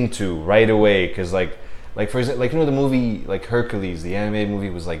into right away because like for example, like you know the movie like Hercules, the animated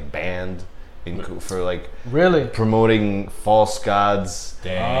movie was like banned for like Really? promoting false gods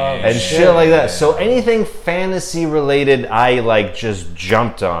Damn. and shit like that. So anything fantasy related, I like just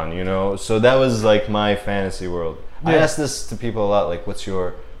jumped on, you know. So that was like my fantasy world. I Yeah. ask this to people a lot, like, what's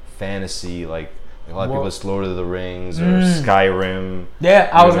your fantasy like? A lot of people, it's Lord of the Rings or Skyrim. Yeah,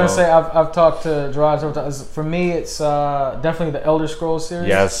 I was You gonna know? say I've talked to Gerard several times. For me, it's definitely the Elder Scrolls series.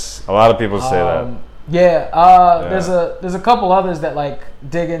 Yes, a lot of people say that. Yeah, there's a couple others that like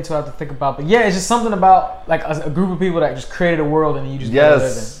dig into. I have to think about, but yeah, it's just something about like a group of people that just created a world and you just go live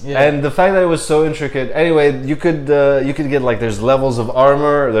Yes, in. Yeah. and the fact that it was so intricate. Anyway, you could get like there's levels of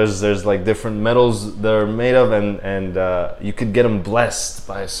armor. There's like different metals they're made of, and you could get them blessed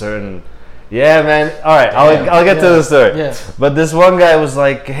by a certain. Yeah, man. All right, I'll get to the story. Yeah. But this one guy was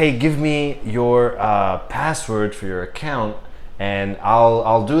like, "Hey, give me your password for your account, and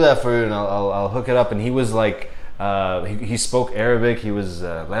I'll do that for you, and I'll hook it up." And he was like, he spoke Arabic. He was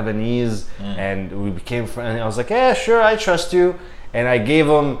Lebanese, and we became friends. I was like, "Yeah, sure, I trust you." And I gave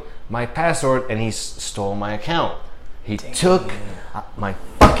him my password, and he stole my account. He took my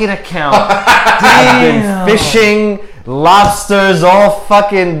fucking account. I've been fishing lobsters all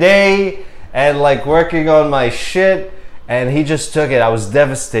fucking day and like working on my shit, and he just took it. I was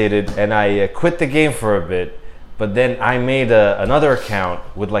devastated, and I quit the game for a bit. But then I made another account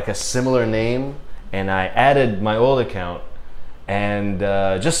with like a similar name, and I added my old account, and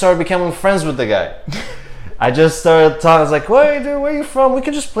just started becoming friends with the guy. I just started talking. I was like, "What, dude? Where are you from? We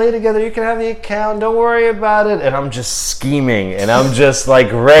can just play together. You can have the account. Don't worry about it." And I'm just scheming, and I'm just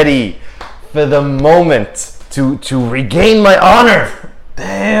like ready for the moment to regain my honor.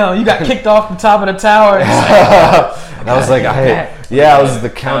 Damn, you got kicked off the top of the tower. And I was like, I was the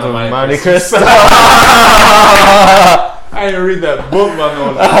Count of Monte Cristo. I didn't read that book, but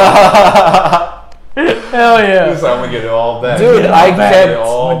no. Hell yeah. This time I'm gonna get it all back. Dude, I I'm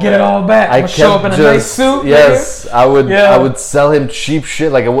gonna get it all back. I'm gonna show up in a nice suit. Yes, nigga. I would sell him cheap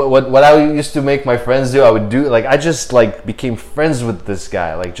shit. Like what I used to make my friends do, I would do. Like I just like became friends with this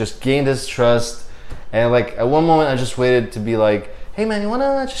guy. Like just gained his trust, and like at one moment I just waited to be like, "Hey man, you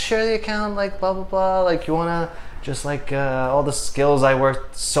wanna just share the account? Like blah blah blah. Like you wanna just like all the skills I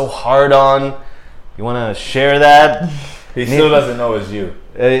worked so hard on. You wanna share that?" He still doesn't know it's you.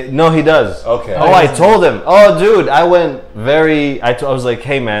 No, he does. Okay. Oh, I told him. Oh, dude, I went very. I was like,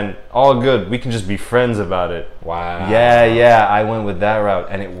 "Hey, man, all good. We can just be friends about it." Wow. Yeah. I went with that route,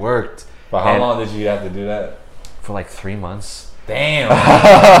 and it worked. But how And long did you have to do that? For like 3 months. Damn.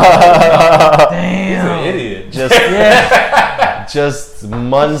 Damn. He's an idiot. Just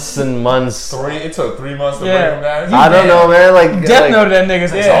months and months. It took 3 months to Yeah. break him down. I don't know, man. Like Death Note that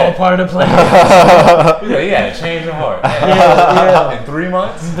niggas. It's Yeah. all part of the plan. He had a change of heart. Yeah. In 3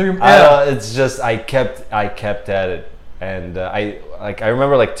 months? It's just I kept at it, and I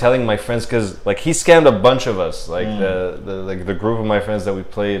remember like telling my friends because like he scammed a bunch of us, like the group of my friends that we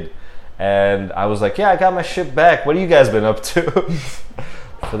played, and I was like, "Yeah, I got my shit back. What have you guys been up to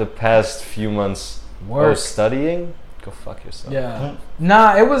for the past few months?" Work. Oh, studying. Go fuck yourself. Yeah.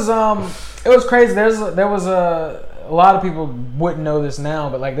 Nah, it was crazy. There was a lot of people wouldn't know this now,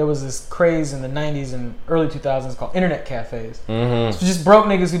 but like there was this craze in the 90s and early 2000s called internet cafes. Mm-hmm. So just broke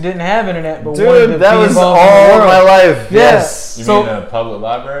niggas who didn't have internet but wanted to Dude, that be was involved in the all world. my life. Yeah. Yes. You So- mean the public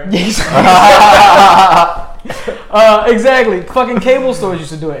library? Exactly. Fucking cable stores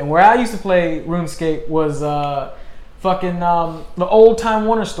used to do it, and where I used to play RuneScape was fucking the old Time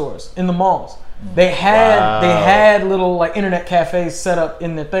Warner stores in the malls. They had little like internet cafes set up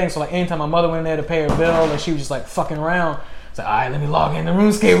in their thing. So like anytime my mother went in there to pay her bill, and she was just like fucking around. It's like, all right, let me log into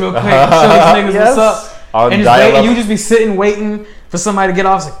RuneScape real quick and show these niggas Yes. what's up. On And just dial-up. you just be sitting waiting for somebody to get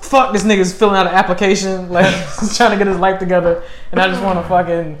off. It's like, fuck, this nigga's filling out an application, like he's trying to get his life together, and I just want to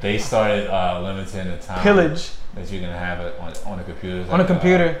fucking They started limiting the time pillage that you can have it on a computer. on a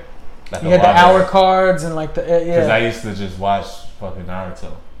computer. Like You had the hour cards and like the Because I yeah. used to just watch fucking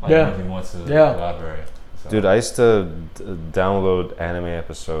Naruto. Like Yeah. when we went to the Yeah. library. So. Dude, I used to download anime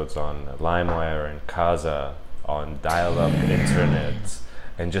episodes on LimeWire and Kazaa on dial-up internet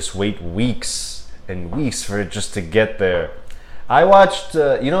and just wait weeks and weeks for it just to get there. I watched,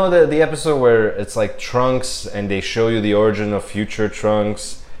 you know the episode where it's like Trunks and they show you the origin of future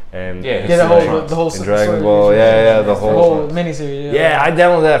Trunks And the whole Dragon Ball, the whole miniseries. Yeah, I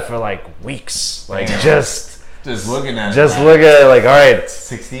downloaded that for like weeks, like just looking at it, like, all right,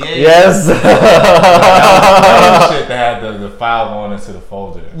 68. Yes. That was shit that had the file going into the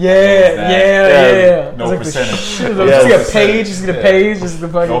folder. Yeah. No percentage. Just a page. Just get a page. Just the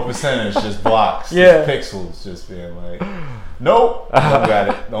fucking. No percentage. Just blocks. Yeah. Just pixels. Just being like. Nope.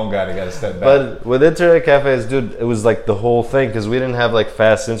 Don't got it. Gotta step back. But with internet cafes, dude, it was like the whole thing because we didn't have like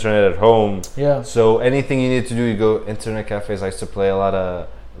fast internet at home. Yeah. So anything you need to do, you go internet cafes. I used to play a lot of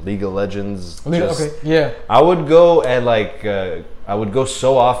League of Legends. Okay. Yeah. I would go and like I would go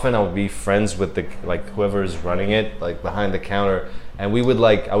so often. I would be friends with the like whoever's running it, like behind the counter, and we would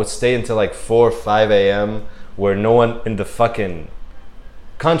like I would stay until like 4 or 5 a.m. where no one in the fucking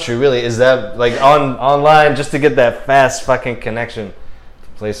country really is that like online just to get that fast fucking connection to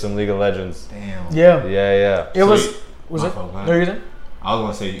play some League of Legends. Damn. Yeah. It was it? No, you did? I was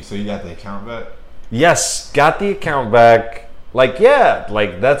gonna say, so you got the account back? Yes, got the account back. Like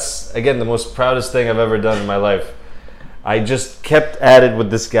that's again the most proudest thing I've ever done in my life. I just kept at it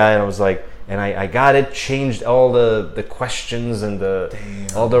with this guy, and I was like, and I got it, changed all the questions and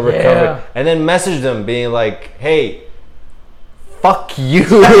all the recovery, and then messaged him being like, hey. Fuck you.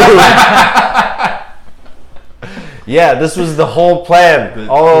 Yeah, this was the whole plan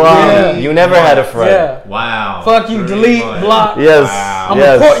all along. Yeah. You never had a friend. Yeah. Wow. Fuck you, delete, block. Yes. Wow. I'm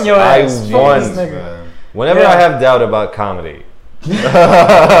reporting your ass. I won. Whenever I have doubt about comedy, I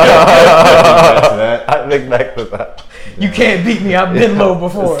think back to that. You can't beat me. I've been low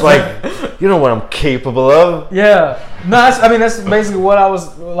before. It's like, you know what I'm capable of. Yeah. No, that's basically what I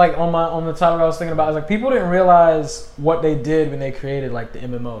was like on the topic I was thinking about. I was like, people didn't realize what they did when they created like the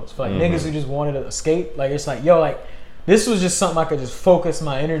MMOs. For like niggas who just wanted to escape, like it's like, yo, like this was just something I could just focus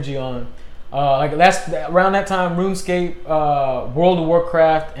my energy on. Like that's around that time, RuneScape, World of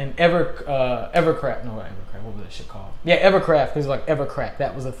Warcraft, and Evercraft. No, Evercraft. What was that shit called? Yeah, Evercraft. Because like Evercraft,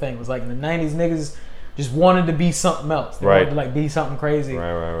 that was the thing. It was like in the 90s, niggas just wanted to be something else. They wanted to like be something crazy.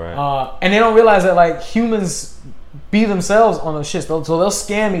 Right. And they don't realize that like humans be themselves on those shits. So they'll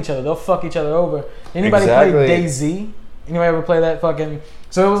scam each other. They'll fuck each other over. Anybody play DayZ? Anybody ever play that fucking?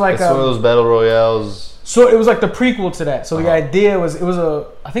 So it was like it's one of those battle royales. So it was like the prequel to that. So the idea was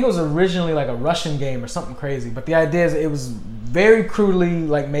I think it was originally like a Russian game or something crazy. But the idea is it was very crudely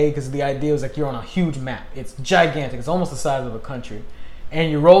like made because the idea was like you're on a huge map. It's gigantic. It's almost the size of a country,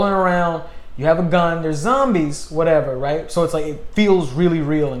 and you're rolling around. You have a gun. There's zombies, whatever, right? So it's like it feels really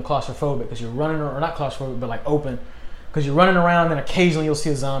real and claustrophobic because you're running, or not claustrophobic, but like open, because you're running around and occasionally you'll see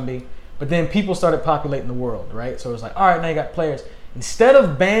a zombie. But then people started populating the world, right? So it was like, all right, now you got players. Instead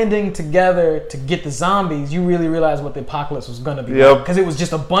of banding together to get the zombies, you really realized what the apocalypse was gonna be like. Because it was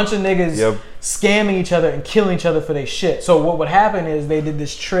just a bunch of niggas scamming each other and killing each other for their shit. So what would happen is they did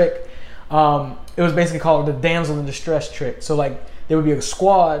this trick. It was basically called the damsel in distress trick. So like there would be a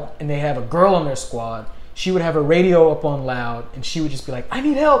squad and they have a girl on their squad. She would have her radio up on loud and she would just be like, I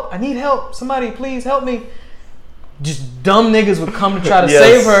need help. Somebody please help me. Just dumb niggas would come to try to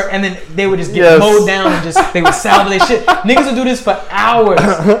save her, and then they would just get mowed down and just they would salvage their shit. Niggas would do this for hours.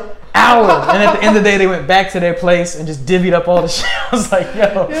 And at the end of the day, they went back to their place and just divvied up all the shit. I was like,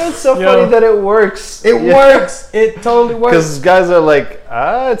 yo. Yeah, it's so funny that it works. It works. It totally works. Because guys are like,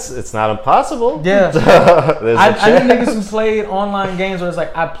 it's not impossible. Yeah. I knew niggas who played online games where it's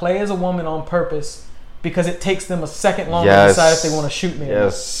like, I play as a woman on purpose because it takes them a second longer to decide if they want to shoot me.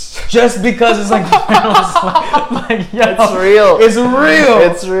 Yes. Just because it's like, like yo, it's real. It's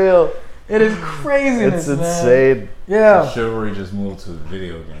real. It's real. It is craziness, It's insane. Man. Yeah. So chivalry just moved to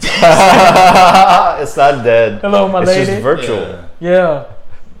video games. It's not dead. Hello, my lady. It's just virtual. Yeah.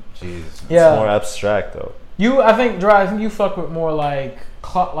 Jesus. Yeah. It's more abstract though. I think you fuck with more like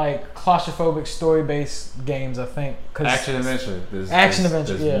claustrophobic story-based games. I think. Action adventure. There's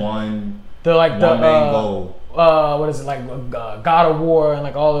one. They're like one main goal. What is it like? God of War and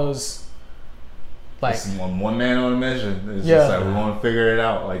like all those. Like it's one man on a mission. It's just like we want to figure it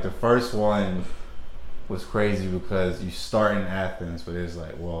out. Like the first one was crazy because you start in Athens, but it's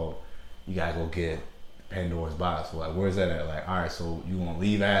like, well, you gotta go get Pandora's box. So like, where's that at? Like, all right, so you gonna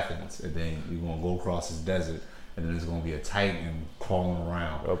leave Athens and then you gonna go across this desert. And then there's gonna be a Titan crawling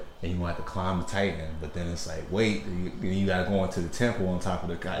around, and you gonna have to climb the Titan. But then it's like, wait, then you gotta go into the temple on top of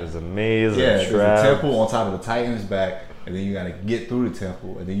the. There's a maze. There's a temple on top of the Titan's back, and then you gotta get through the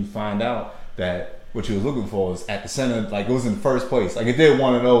temple, and then you find out that what you were looking for was at the center. Like it was in the first place. Like it did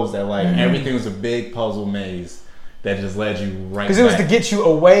one of those that like everything was a big puzzle maze that just led you right. Because it was to get you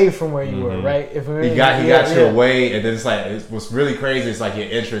away from where you were, right? If he got you away, and then it's like what's really crazy is like your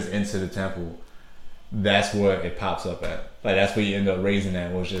entrance into the temple. that's what it pops up at. Like that's what you end up raising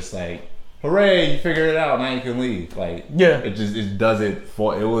at. Was just like, hooray, you figured it out. Now you can leave. Like it does it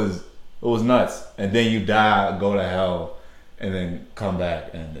for it was nuts. And then you die, go to hell, and then come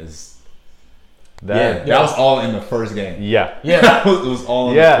back, and it's. That was all in the first game. Yeah. It was all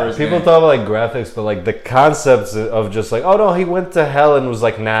in the first game. People talk about like graphics, but like the concepts of just like, oh no, he went to hell and was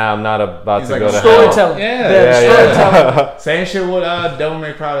like, nah, I'm not about to go to hell. Storytelling. Yeah. Same shit with Devil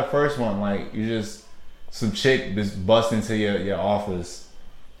May Cry, the first one. Like you just some chick just busts into your office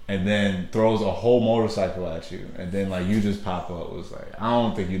and then throws a whole motorcycle at you, and then like you just pop up. It was like, I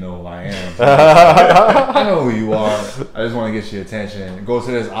don't think you know who I am. I know who you are. I just want to get your attention. Go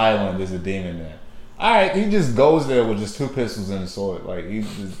to this island. There's a demon there. All right, he just goes there with just 2 pistols and a sword. Like he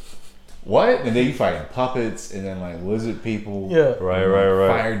just what? And then you fighting puppets and then like lizard people. Yeah, right.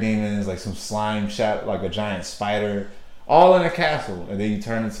 Fire demons, like some slime shot, like a giant spider, all in a castle. And then you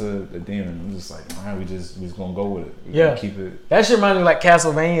turn into a demon. I'm just like, all right, we just gonna go with it. We're gonna keep it. That shit reminds me of like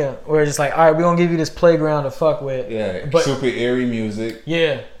Castlevania, where it's just like, all right, we're gonna give you this playground to fuck with. Yeah, but super eerie music.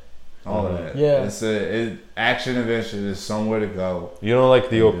 Yeah. All of that. Yeah. It's action adventure. There's somewhere to go. You don't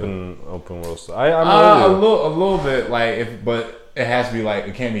like the open world stuff? I'm a little bit like but it has to be like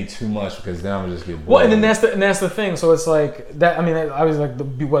it can't be too much because then I'm just get bored. Well, and then that's the thing. So it's like that. I mean, obviously,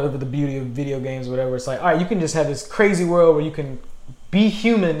 like whatever the beauty of video games, or whatever. It's like, all right, you can just have this crazy world where you can be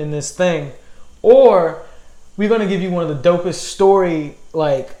human in this thing, or we're gonna give you one of the dopest story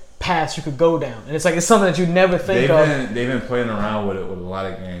like paths you could go down, and it's like it's something that you never think of. They've been playing around with it with a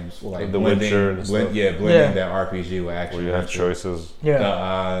lot of games, like The Witcher and stuff. Blending that RPG with action. Where you have choices.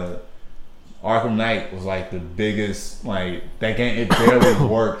 Yeah. Arkham Knight was like the biggest, like that game. It barely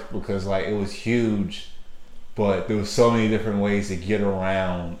worked because like it was huge, but there was so many different ways to get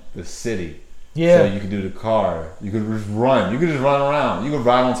around the city. Yeah. So you could do the car. You could just run. You could just run around. You could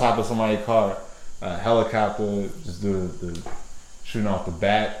ride on top of somebody's car, helicopter. Just do the shooting off the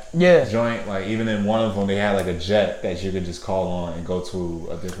bat joint. Like even in one of them, they had like a jet that you could just call on and go to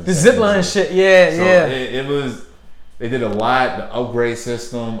a different. The zipline shit. Yeah. It was. They did a lot. The upgrade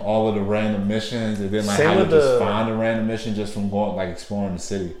system, all of the random missions. They did like how to just find a random mission just from going like exploring the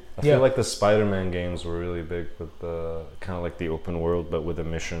city. I feel like the Spider-Man games were really big with the kind of like the open world, but with a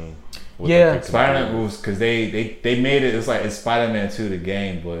mission. With Spider-Man was because they made it. It's like it's Spider-Man 2 the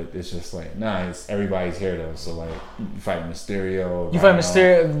game, but it's just like it's everybody's here though. So like you fight Mysterio. You fight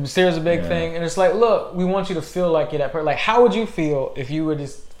Mysterio. Mysterio's a big thing, and it's like, look, we want you to feel like you're that person. Like, how would you feel if you were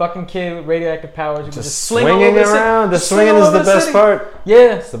this fucking kid with radioactive powers? You just swinging around. The swinging is the best part.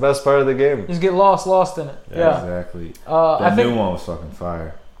 Yeah, it's the best part of the game. You just get lost in it. Yeah. Exactly. The new one was fucking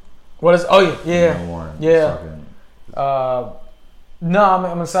fire. What is? Oh yeah. The new one. Yeah. No,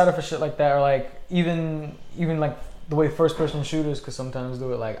 I'm excited for shit like that, or like even like the way first person shooters could sometimes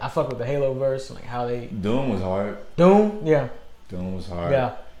do it. Like I fuck with the Halo verse, and like how they. Doom was hard. Doom was hard.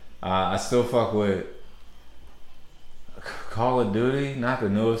 Yeah. I still fuck with Call of Duty, not the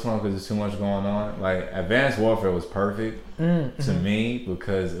newest one because there's too much going on. Like Advanced Warfare was perfect to me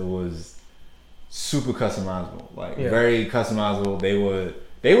because it was super customizable, like very customizable.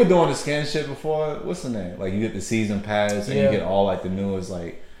 They were doing the skin shit before. What's the name? Like you get the season pass and you get all like the newest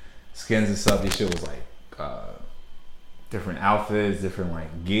like skins and stuff. This shit was like different outfits, different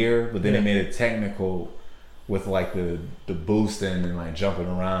like gear, but then they made it technical with like the boosting and like jumping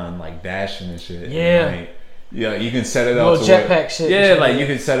around, like dashing and shit. Yeah. And, like, yeah, you can set it up to jetpack shit. Yeah, like you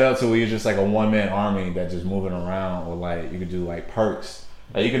can set it up to where you're just like a one-man army that's just moving around, or like you could do like perks.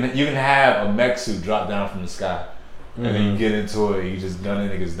 Like you can have a mech suit drop down from the sky, and then you get into it, you just gunning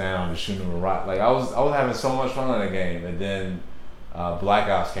niggas down and shooting them a rock. Like I was having so much fun in that game, and then Black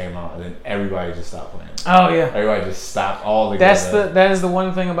Ops came out, and then everybody just stopped playing. Oh yeah, everybody just stopped all together. That is the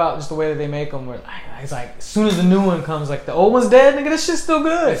one thing about just the way that they make them. Where it's like as soon as the new one comes, like the old one's dead, nigga. This shit's still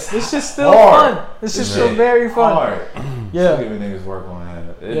good. This shit's still fun. This shit's still very fun. Hard. Yeah, giving niggas work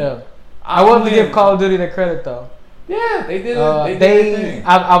on that. I want to give Call of Duty their credit though. Yeah, they did it. They did their thing.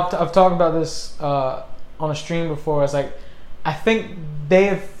 I've talked about this on a stream before. It's like I think they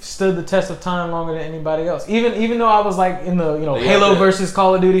have stood the test of time longer than anybody else. Even though I was like in the Halo versus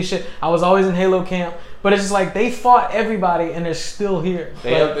Call of Duty shit, I was always in Halo camp. But it's just like they fought everybody and they're still here.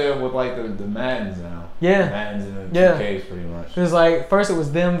 They up there with like the Maddens now. Yeah. Maddens and the 2Ks pretty much. It was like first it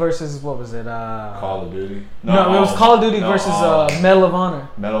was them versus what was it? Call of Duty. No, it was Call of Duty versus Medal of Honor.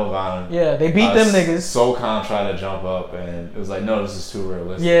 Medal of Honor. Yeah, they beat them niggas. SOCOM tried to jump up and it was like, no, this is too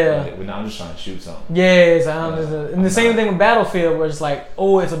realistic. Yeah. Like, I'm just trying to shoot something. Yeah, and the same thing with Battlefield, where it's like,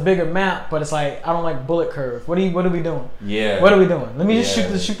 oh, it's a bigger map, but it's like I don't like bullet curve. What are we doing? Yeah. What are we doing? Let me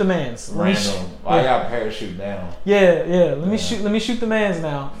just shoot the mans. Random. I got parachute down. Yeah. Let me shoot the mans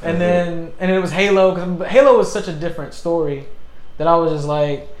now. And then it was Halo, because Halo was such a different story that I was just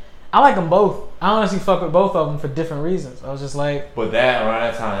like, I like them both. I honestly fuck with both of them for different reasons. I was just like, but around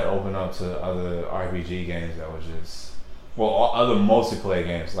that time it opened up to other RPG games that was just, other multiplayer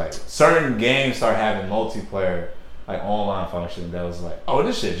games. Like certain games start having multiplayer, like online function that was like, oh,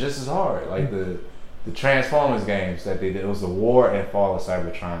 this shit just as hard. Like the Transformers games that they did, it was the War and Fall of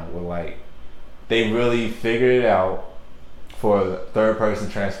Cybertron, were like, they really figured it out for a third-person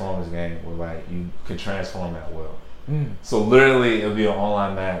Transformers game where like you could transform at will. So literally, it'll be an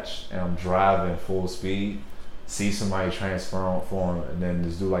online match, and I'm driving full speed, see somebody transform, and then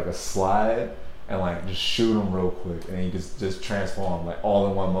just do like a slide and like just shoot them real quick, and then you just transform like all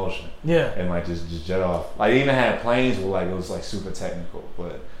in one motion. Yeah. And like just jet off. Like they even had planes where like it was like super technical,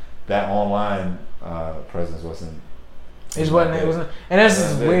 but that online presence wasn't. It wasn't, and that's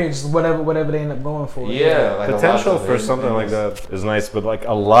just weird. Just whatever they end up going for. Yeah, like potential for something like that is nice, but like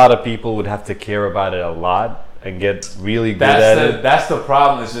a lot of people would have to care about it a lot and get really good at it. That's the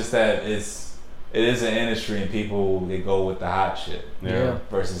problem. It's just that it is an industry, and people, they go with the hot shit. Yeah.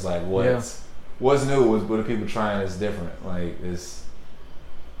 Versus like what's new? What are people trying that's different? Like it's,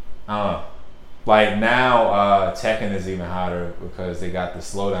 I don't know. Like now, Tekken is even hotter because they got the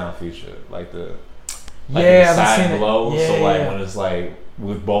slowdown feature, like the side blow. Yeah, so like when it's like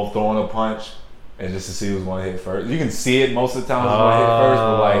we're both throwing a punch, and just to see who's going to hit first. You can see it most of the time who's going to hit first,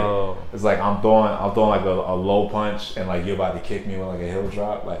 but like it's like I'm throwing like a low punch, and like you're about to kick me with like a hill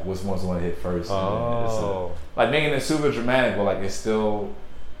drop. Like which one's going to hit first? Like making it super dramatic, but like it's still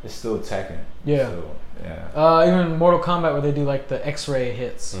Tekken. Yeah. So, yeah. Even Mortal Kombat, where they do like the X-ray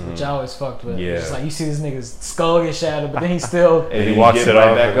hits, which I always fucked with. Yeah. It's just like you see this nigga's skull get shattered, but then he still and he walks it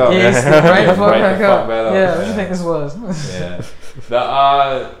right back up. Yeah, he's still right the fuck back up. Yeah, what do you think this was?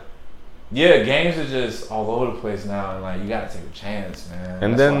 Yeah. Games are just all over the place now, and like you gotta take a chance, man.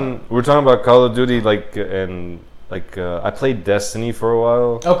 And then we're talking about Call of Duty, I played Destiny for a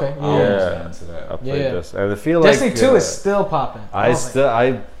while. Okay. I played Destiny, and I feel Destiny 2 is still popping.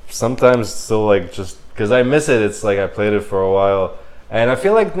 I sometimes still like, just because I miss it. It's like I played it for a while, and I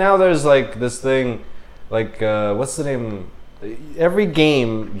feel like now there's like this thing, like what's the name? Every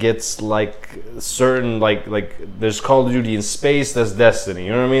game gets like certain like there's Call of Duty in space, that's Destiny.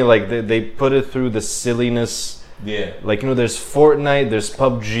 You know what I mean? Like they put it through the silliness. Yeah. Like, there's Fortnite, there's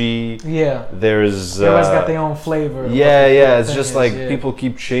PUBG. Yeah. There's everybody's got their own flavor. Yeah. It's just like people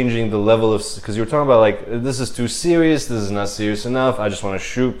keep changing the level of, because you were talking about like this is too serious, this is not serious enough. I just want to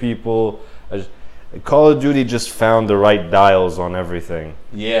shoot people. Call of Duty just found the right dials on everything.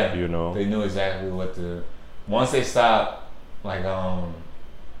 Yeah. They knew exactly what to. Once they stopped, like for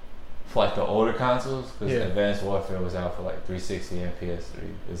like the older consoles, because Advanced Warfare was out for like 360 and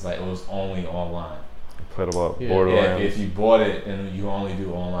PS3. It's like it was only online. Played about Borderlands. If you bought it and you only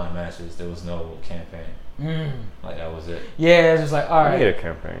do online matches, there was no campaign. Like that was it. Yeah, it's just like, all right. You need a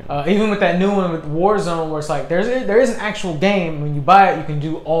campaign. Even with that new one with Warzone, where it's like there is an actual game. When you buy it, you can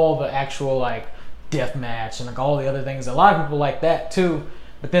do all the actual like deathmatch and like all the other things. A lot of people like that too.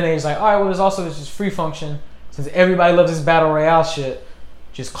 But then they're like, all right, well, there's also this free function. Since everybody loves this battle royale shit,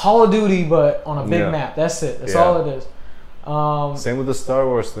 just Call of Duty, but on a big map. That's it. That's all it is. Same with the Star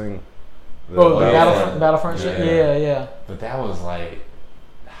Wars thing. The Battlefront shit? Yeah. But that was like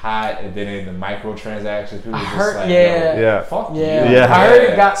hot, and then in the microtransactions, people I were heard, just like, fuck yeah. I heard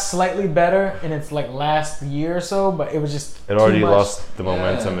it got slightly better in its like last year or so, but it was just it already lost the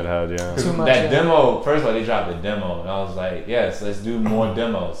momentum it had. Too much. That demo, first of all, they dropped the demo, and I was like, yes, let's do more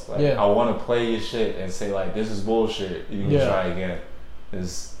demos. Like, I want to play your shit and say like, this is bullshit. You can try again.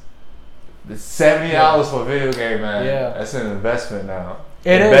 It's $70 for a video game, man. Yeah, that's an investment now.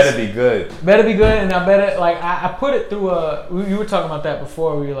 It better be good. Better be good, and I bet it. Like I put it through you were talking about that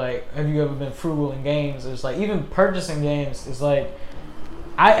before. Where you're like, have you ever been frugal in games? It's like even purchasing games is like,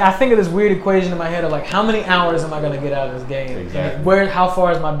 I think of this weird equation in my head of like, how many hours am I gonna get out of this game? Exactly. And how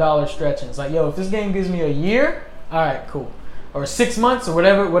far is my dollar stretching? It's like, yo, if this game gives me a year, all right, cool, or 6 months, or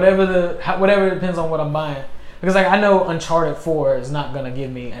whatever it depends on what I'm buying. Because like I know Uncharted 4 is not gonna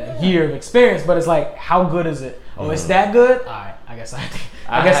give me a year of experience, but it's like, how good is it? Oh, it's that good? All right, I guess I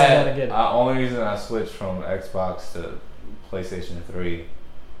gotta get it. The only reason I switched from Xbox to PlayStation 3,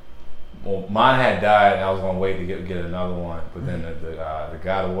 well, mine had died, and I was gonna wait to get another one. But then the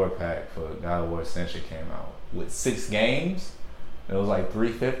God of War pack for God of War Ascension came out with 6 games. It was like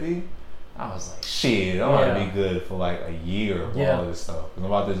 $350. I was like, shit, I'm gonna be good for like a year of all of this stuff. Cause I'm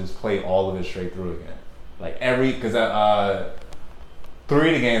about to just play all of it straight through again. Like cause 3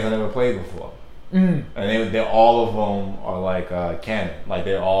 of the games I never played before. And they're all of them are like canon. Like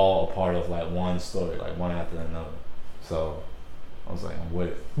they're all a part of like one story, like one after another. So I was like, I'm with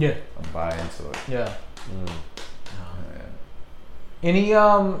it. Yeah. I'm buying into it. Yeah.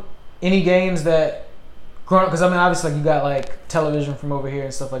 Man. Any games that growing up, because I mean obviously like you got like television from over here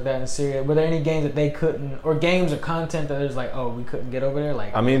and stuff like that in Syria. Were there any games that they couldn't, or games or content that there's like, oh, we couldn't get over there?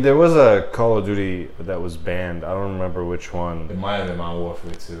 Like, I mean, there was a Call of Duty that was banned. I don't remember which one. It might have been Modern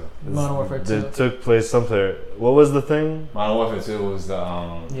Warfare 2. Modern Warfare 2. It took place somewhere. What was the thing? Modern Warfare 2 was the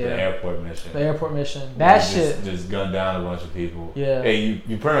airport mission. The airport mission. That shit. Just gunned down a bunch of people. Yeah. Hey,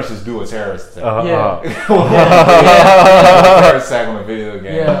 you pretty much just do a terrorist attack. Terrorist attack on a video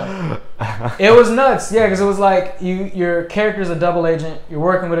game. Yeah. It was nuts. Yeah, because it was like your character's a double agent. You're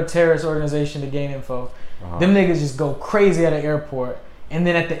working with a terrorist organization to gain info. Them niggas just go crazy at an airport. And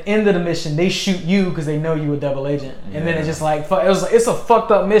then at the end of the mission, they shoot you because they know you a double agent. And then it's just like, it's a fucked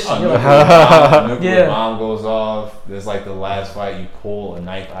up mission. Nuclear bomb goes off. There's like the last fight, you pull a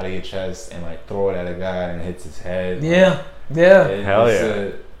knife out of your chest and like throw it at a guy and it hits his head. Yeah. Hell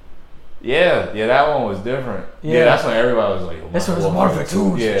yeah. Yeah, that one was different. Yeah, that's when everybody was like, "This one's Warfare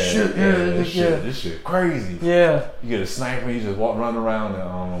 2." This shit crazy. Yeah, you get a sniper, you just run around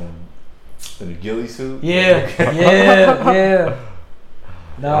in a ghillie suit. Yeah.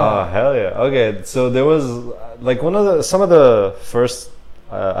 No. Oh hell yeah! Okay, so there was like some of the first.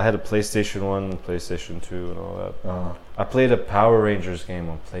 I had a PlayStation 1, PlayStation 2, and all that. I played a Power Rangers game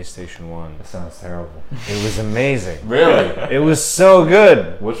on PlayStation 1. That sounds terrible. It was amazing. Really? It was so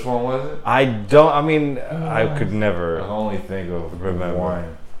good. Which one was it? I could never. I only think of remember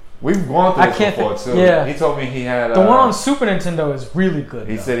one. We've gone through this before too. Yeah. He told me he had the one on Super Nintendo is really good.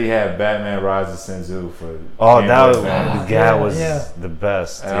 He said he had Batman Rise of Senzu for. That was the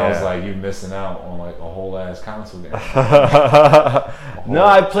best. And I was like, you're missing out on like a whole ass console game. No,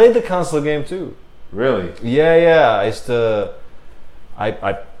 I played the console game too. Really? Yeah. I used to.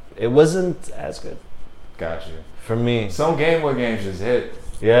 It wasn't as good. Got you. For me. Some Game Boy games just hit.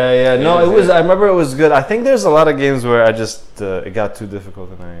 Yeah. No, it was. I remember it was good. I think there's a lot of games where I just it got too difficult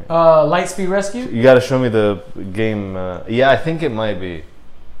and Lightspeed Rescue. You got to show me the game. I think it might be.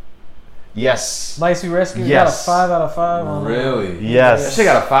 Yes. Lightspeed Rescue. Yes. Got a 5 out of 5 on Really? Yes. That shit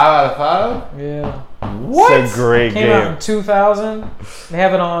got a 5 out of 5. Yeah. What? It's a great game. Came out in 2000. They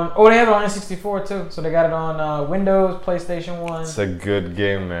have it on. They have it on N64 too. So they got it on Windows, PlayStation 1. It's a good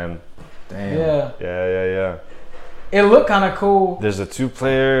game, man. Damn. Yeah. It looked kind of cool. There's a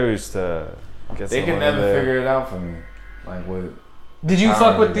 2-player who used to get. They can never figure it out for me. Like with. Did you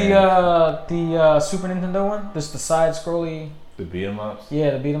fuck with the Super Nintendo one? Just the side scrolly. The beat 'em ups.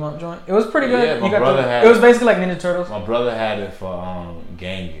 Yeah, the beat 'em up joint. It was pretty good. Yeah, my brother had. It was basically like Ninja Turtles. My brother had it for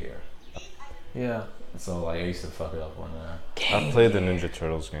Game Gear. Yeah. So like I used to fuck it up on that. I played the Ninja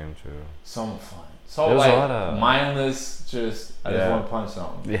Turtles game too. So much fun. So There's like a lot of mindless. Just I just want to punch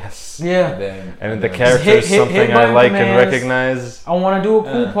something. Yes. Yeah. And the character is something I like and recognize. I want to do a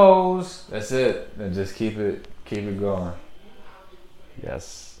cool pose. That's it. And just keep it going.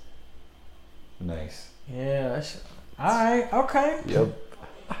 Yes. Nice. Yeah. All right. Okay. Yep.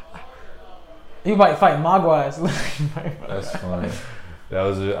 You might fight Mogwais. That's funny. That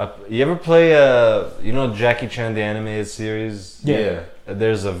was. You ever play Jackie Chan the animated series? Yeah.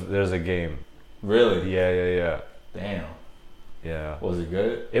 There's a game. Really? Yeah. Damn. Yeah. Was it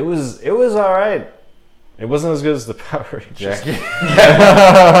good? It was all right. It wasn't as good as the Power Rangers. Jackie.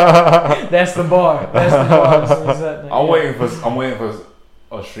 That's the bar. I'm waiting for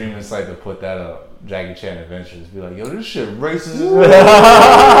a streaming site to put that up. Jackie Chan Adventures. Be like, yo, this shit racist.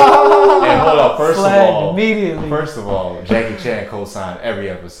 And hold up. First of all, Jackie Chan co-signed every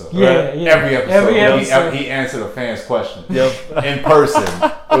episode. Yeah. Every episode. He answered a fan's question. Yep. In person.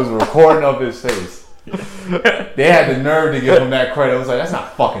 It was a recording of his face. They had the nerve to give him that credit. It was like, that's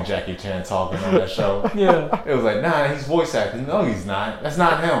not fucking Jackie Chan talking on that show. Yeah. It was like, nah, he's voice acting. No, he's not. That's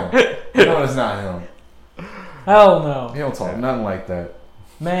not him. No, that's not him. Hell no. He don't talk nothing like that.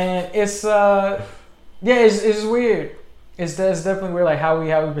 Man, it's it's weird. It's definitely weird, like how we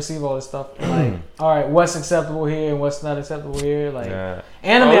perceive all this stuff. Like, all right, what's acceptable here and what's not acceptable here. Like,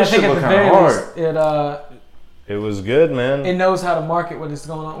 anime, I think at the very least, it was good, man. It knows how to market what is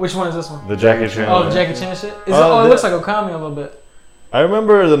going on. Which one is this one? The Jackie Chan. Oh, the Jackie Chan shit. It looks like Okami a little bit. I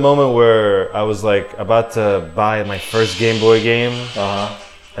remember the moment where I was like about to buy my first Game Boy game.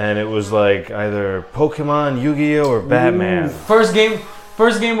 and it was like either Pokemon, Yu-Gi-Oh, or Batman. First Game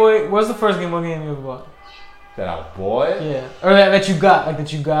Boy. What's the first Game Boy game you ever bought? That I bought? Yeah, or that you got, like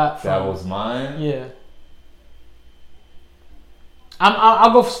that you got. That was mine? Yeah.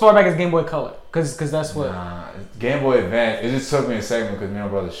 I'll go as far back as Game Boy Color, cause that's what. Nah, Game Boy Advance. It just took me a second because me and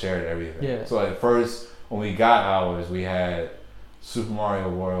my brother shared everything. Yeah. So at first, when we got ours, we had Super Mario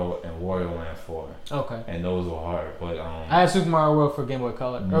World and Wario Land 4. Okay. And those were hard, but I had Super Mario World for Game Boy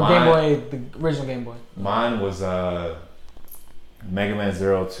Color or Game Boy, the original Game Boy. Mine was Mega Man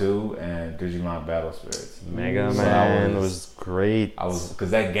 02 and Digimon Battle Spirits. Mega Man was great.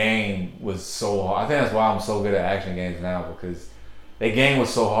 Because that game was so hard. I think that's why I'm so good at action games now, because that game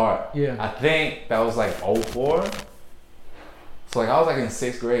was so hard. Yeah. I think that was like 04. So like I was like in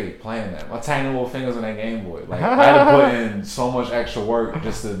 6th grade playing that. My tiny little fingers on that Game Boy. Like I had to put in so much extra work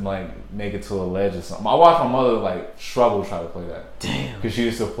just to like make it to a ledge or something. I watched my mother like struggle try to play that. Damn. Because she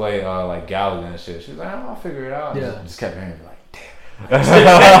used to play like Galaga and shit. She was like, I'll figure it out. Yeah. Just kept hearing me like,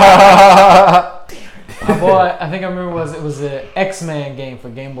 I bought. I think I remember it was an X-Men game for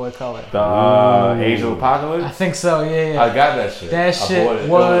Game Boy Color. The Age of Apocalypse? I think so. Yeah. I got that shit. That shit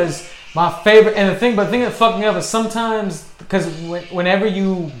was my favorite. And the thing that fucked me up is sometimes because whenever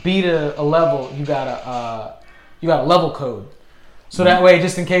you beat a level, you got a level code. So that way,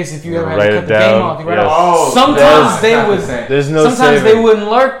 just in case if you ever had to cut the game off, you write off. Sometimes they would. There's no. Sometimes they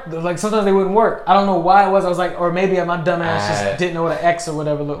wouldn't work. Like sometimes they wouldn't work. I don't know why it was. I was like, or maybe my dumbass just didn't know what an X or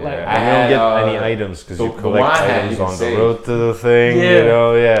whatever looked like. I don't get any items because you collect items on the road to the thing. Yeah. You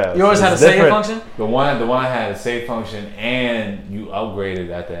know, yeah. You always had a save function. The one had a save function, and you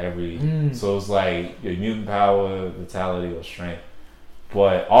upgraded after every. So it was like your mutant power, vitality, or strength.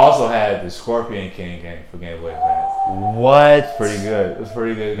 But also had the Scorpion King game for Game Boy Advance. What? Pretty good. It was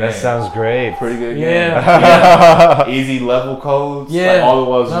pretty good. That sounds great. Pretty good game. Yeah. Easy level codes. Yeah. Like, all it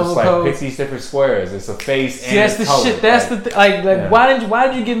was level just like codes. pick these different squares. It's a face. See, and that's the color. shit. That's the like. Yeah. Why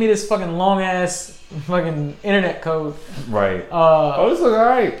did you give me this fucking long ass fucking internet code? Right. This looks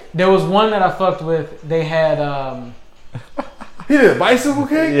alright. There was one that I fucked with. They had He did Bicycle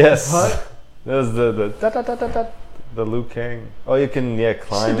King? Yes. What? That was the Liu Kang. Oh, you can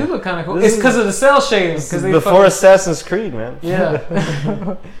climb. She do look kind of cool. It's because of the cell shading. Because before Assassin's Creed, man. Yeah.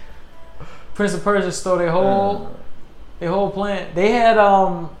 Prince of Persia stole their whole plan. They had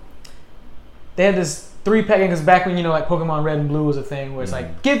this 3-pack game because back when like Pokemon Red and Blue was a thing where it's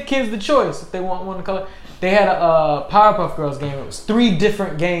like give kids the choice if they want one color. They had a Powerpuff Girls game. It was 3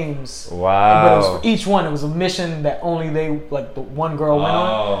 different games. Wow! But it was for each one. It was a mission that only the one girl went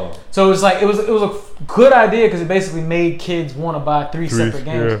on. So it was like it was a good idea because it basically made kids want to buy 3 separate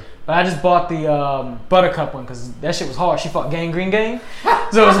games. Yeah. But I just bought the Buttercup one because that shit was hard. She fought Gangrene Gang,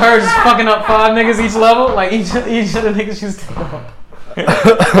 so it was her just fucking up 5 niggas each level. Like each of the niggas she was taking up.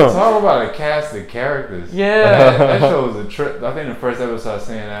 Talk about a cast of characters. Yeah, that show was a trip. I think the first episode I was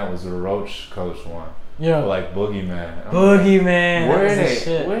seeing that was the Roach Coach one. Yeah, like Boogeyman. Boogeyman. Where are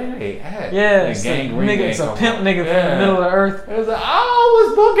they at? Yeah, it's a pimp nigga from the middle of the earth. It was like, oh,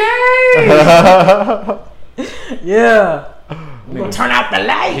 it's Boogey. Yeah. We're gonna turn out the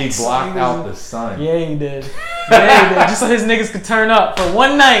lights. He blocked out the sun. Yeah, he did. Just so his niggas could turn up for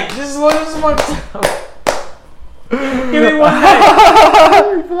one night. This is one time. Give me one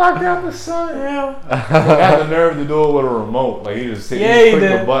night. He blocked out the sun. Yeah. He had the nerve to do it with a remote. Like he just clicked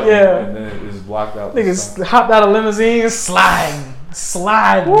the button and then it just blocked out the sun. Niggas hopped out of limousine,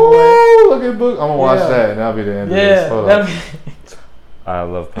 slide. Woo! Look at Book. I'm gonna watch that and that'll be the end of this. I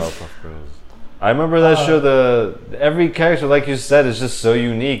love Powerpuff Girls. I remember that show. Every character, like you said, is just so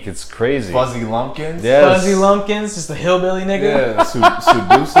unique. It's crazy. Fuzzy Lumpkins. Yes. Fuzzy Lumpkins, just a hillbilly nigga. Yeah.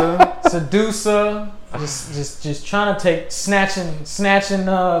 Seducer. Just trying to snatching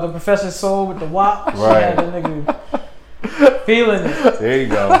the professor's soul with the wop. Right. That nigga feeling it. There you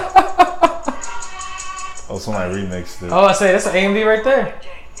go. Oh, somebody remixed it. Oh, I say that's an AMV right there.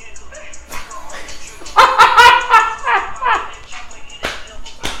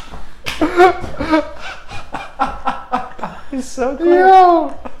 He's so cool.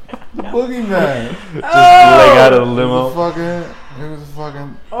 Yo, the Boogeyman. Just leg out of the limo. It was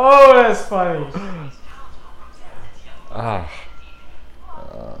fucking. Oh, that's funny.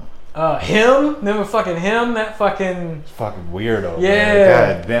 Him? Remember fucking him? That fucking. Fucking weirdo.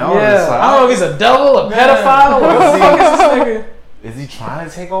 Yeah. God damn. Yeah. I don't know if he's a devil, a pedophile, what the fuck is this nigga? Is he trying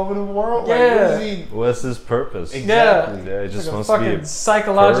to take over the world? Yeah. Like, what's his purpose? Exactly. Yeah, he just like wants a to be fucking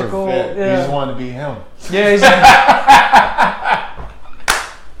psychological. Yeah. Yeah. He just wanted to be him. Yeah, he's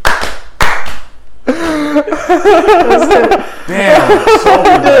Damn, so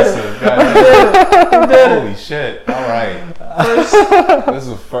aggressive. He did it. Holy shit. All right. first? This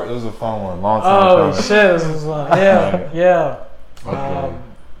was a fun one. Long time Oh coming. shit, this was fun. Yeah. Okay.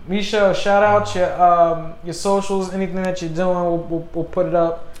 Misha, shout out your socials, anything that you're doing, we'll put it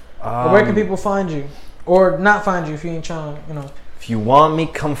up. Where can people find you? Or not find you if you ain't trying to, If you want me,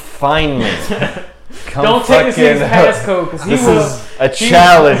 come find me. Don't take this nigga's passcode because This is a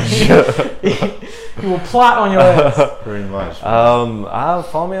challenge. he will plot on your ass. Pretty much. Follow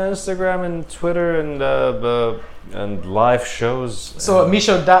me on Instagram and Twitter and live shows. So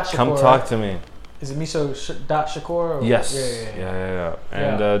Misho.Shakur. Come talk to me. Is it Misho.Shakur? Or? Yes. Yeah.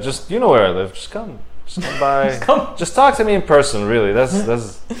 And just you know where I live. Just come by. Just talk to me in person. Really,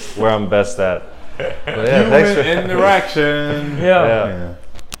 that's where I'm best at. But yeah, thanks for interaction. Yeah.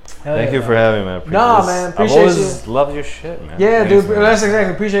 Thank you for having me, man. Man, appreciate I've always loved your shit, man. Yeah, Thanks, dude. man. That's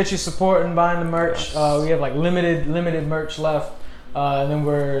exactly. Appreciate you supporting, buying the merch. We have like limited merch left, and then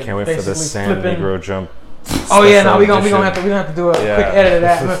we're Can't wait for basically this San flipping. Negro jump. Oh yeah, no, we special gonna edition. have to do a quick edit of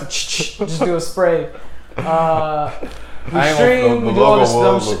that. We have to just do a spray. We stream. The We do all logo this will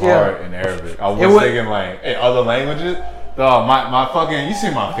dumb look shit. hard in Arabic. I was thinking like, hey, other languages. Dog, my fucking, you see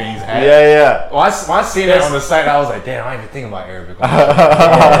my Fiends hat? Yeah. Well, I seen that on the site. I was like, damn, I ain't even thinking about Arabic.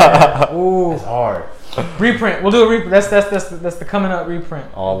 Ooh, It's hard. reprint. We'll do a reprint. That's the coming up reprint.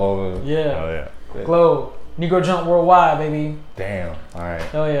 All over. Yeah. Oh yeah. Globe. Negro Jump Worldwide, baby. Damn. All right.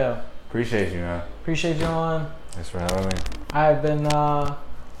 Hell yeah. Appreciate you, man. Appreciate you on. Thanks for having me. I've been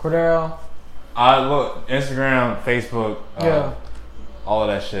Cordero. Look, Instagram, Facebook, all of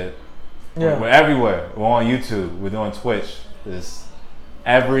that shit. Yeah. We're everywhere. We're on YouTube. We're doing Twitch. There's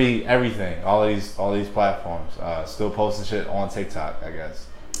everything. All these platforms. Still posting shit on TikTok, I guess.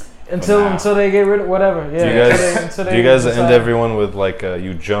 Until they get rid of whatever. Yeah. Do you guys end everyone with like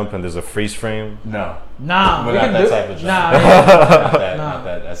you jump and there's a freeze frame? No. Nah, We're we not can that do type of it. jump. Nah, Not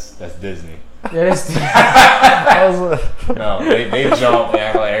that. That's Disney. yeah, that's No, they jump and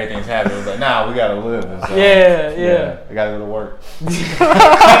act like everything's happening. It's like, nah, we gotta live. And so, yeah. I gotta go to work.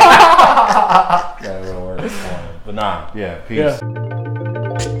 Gotta go to work. But nah, yeah, peace. Yeah.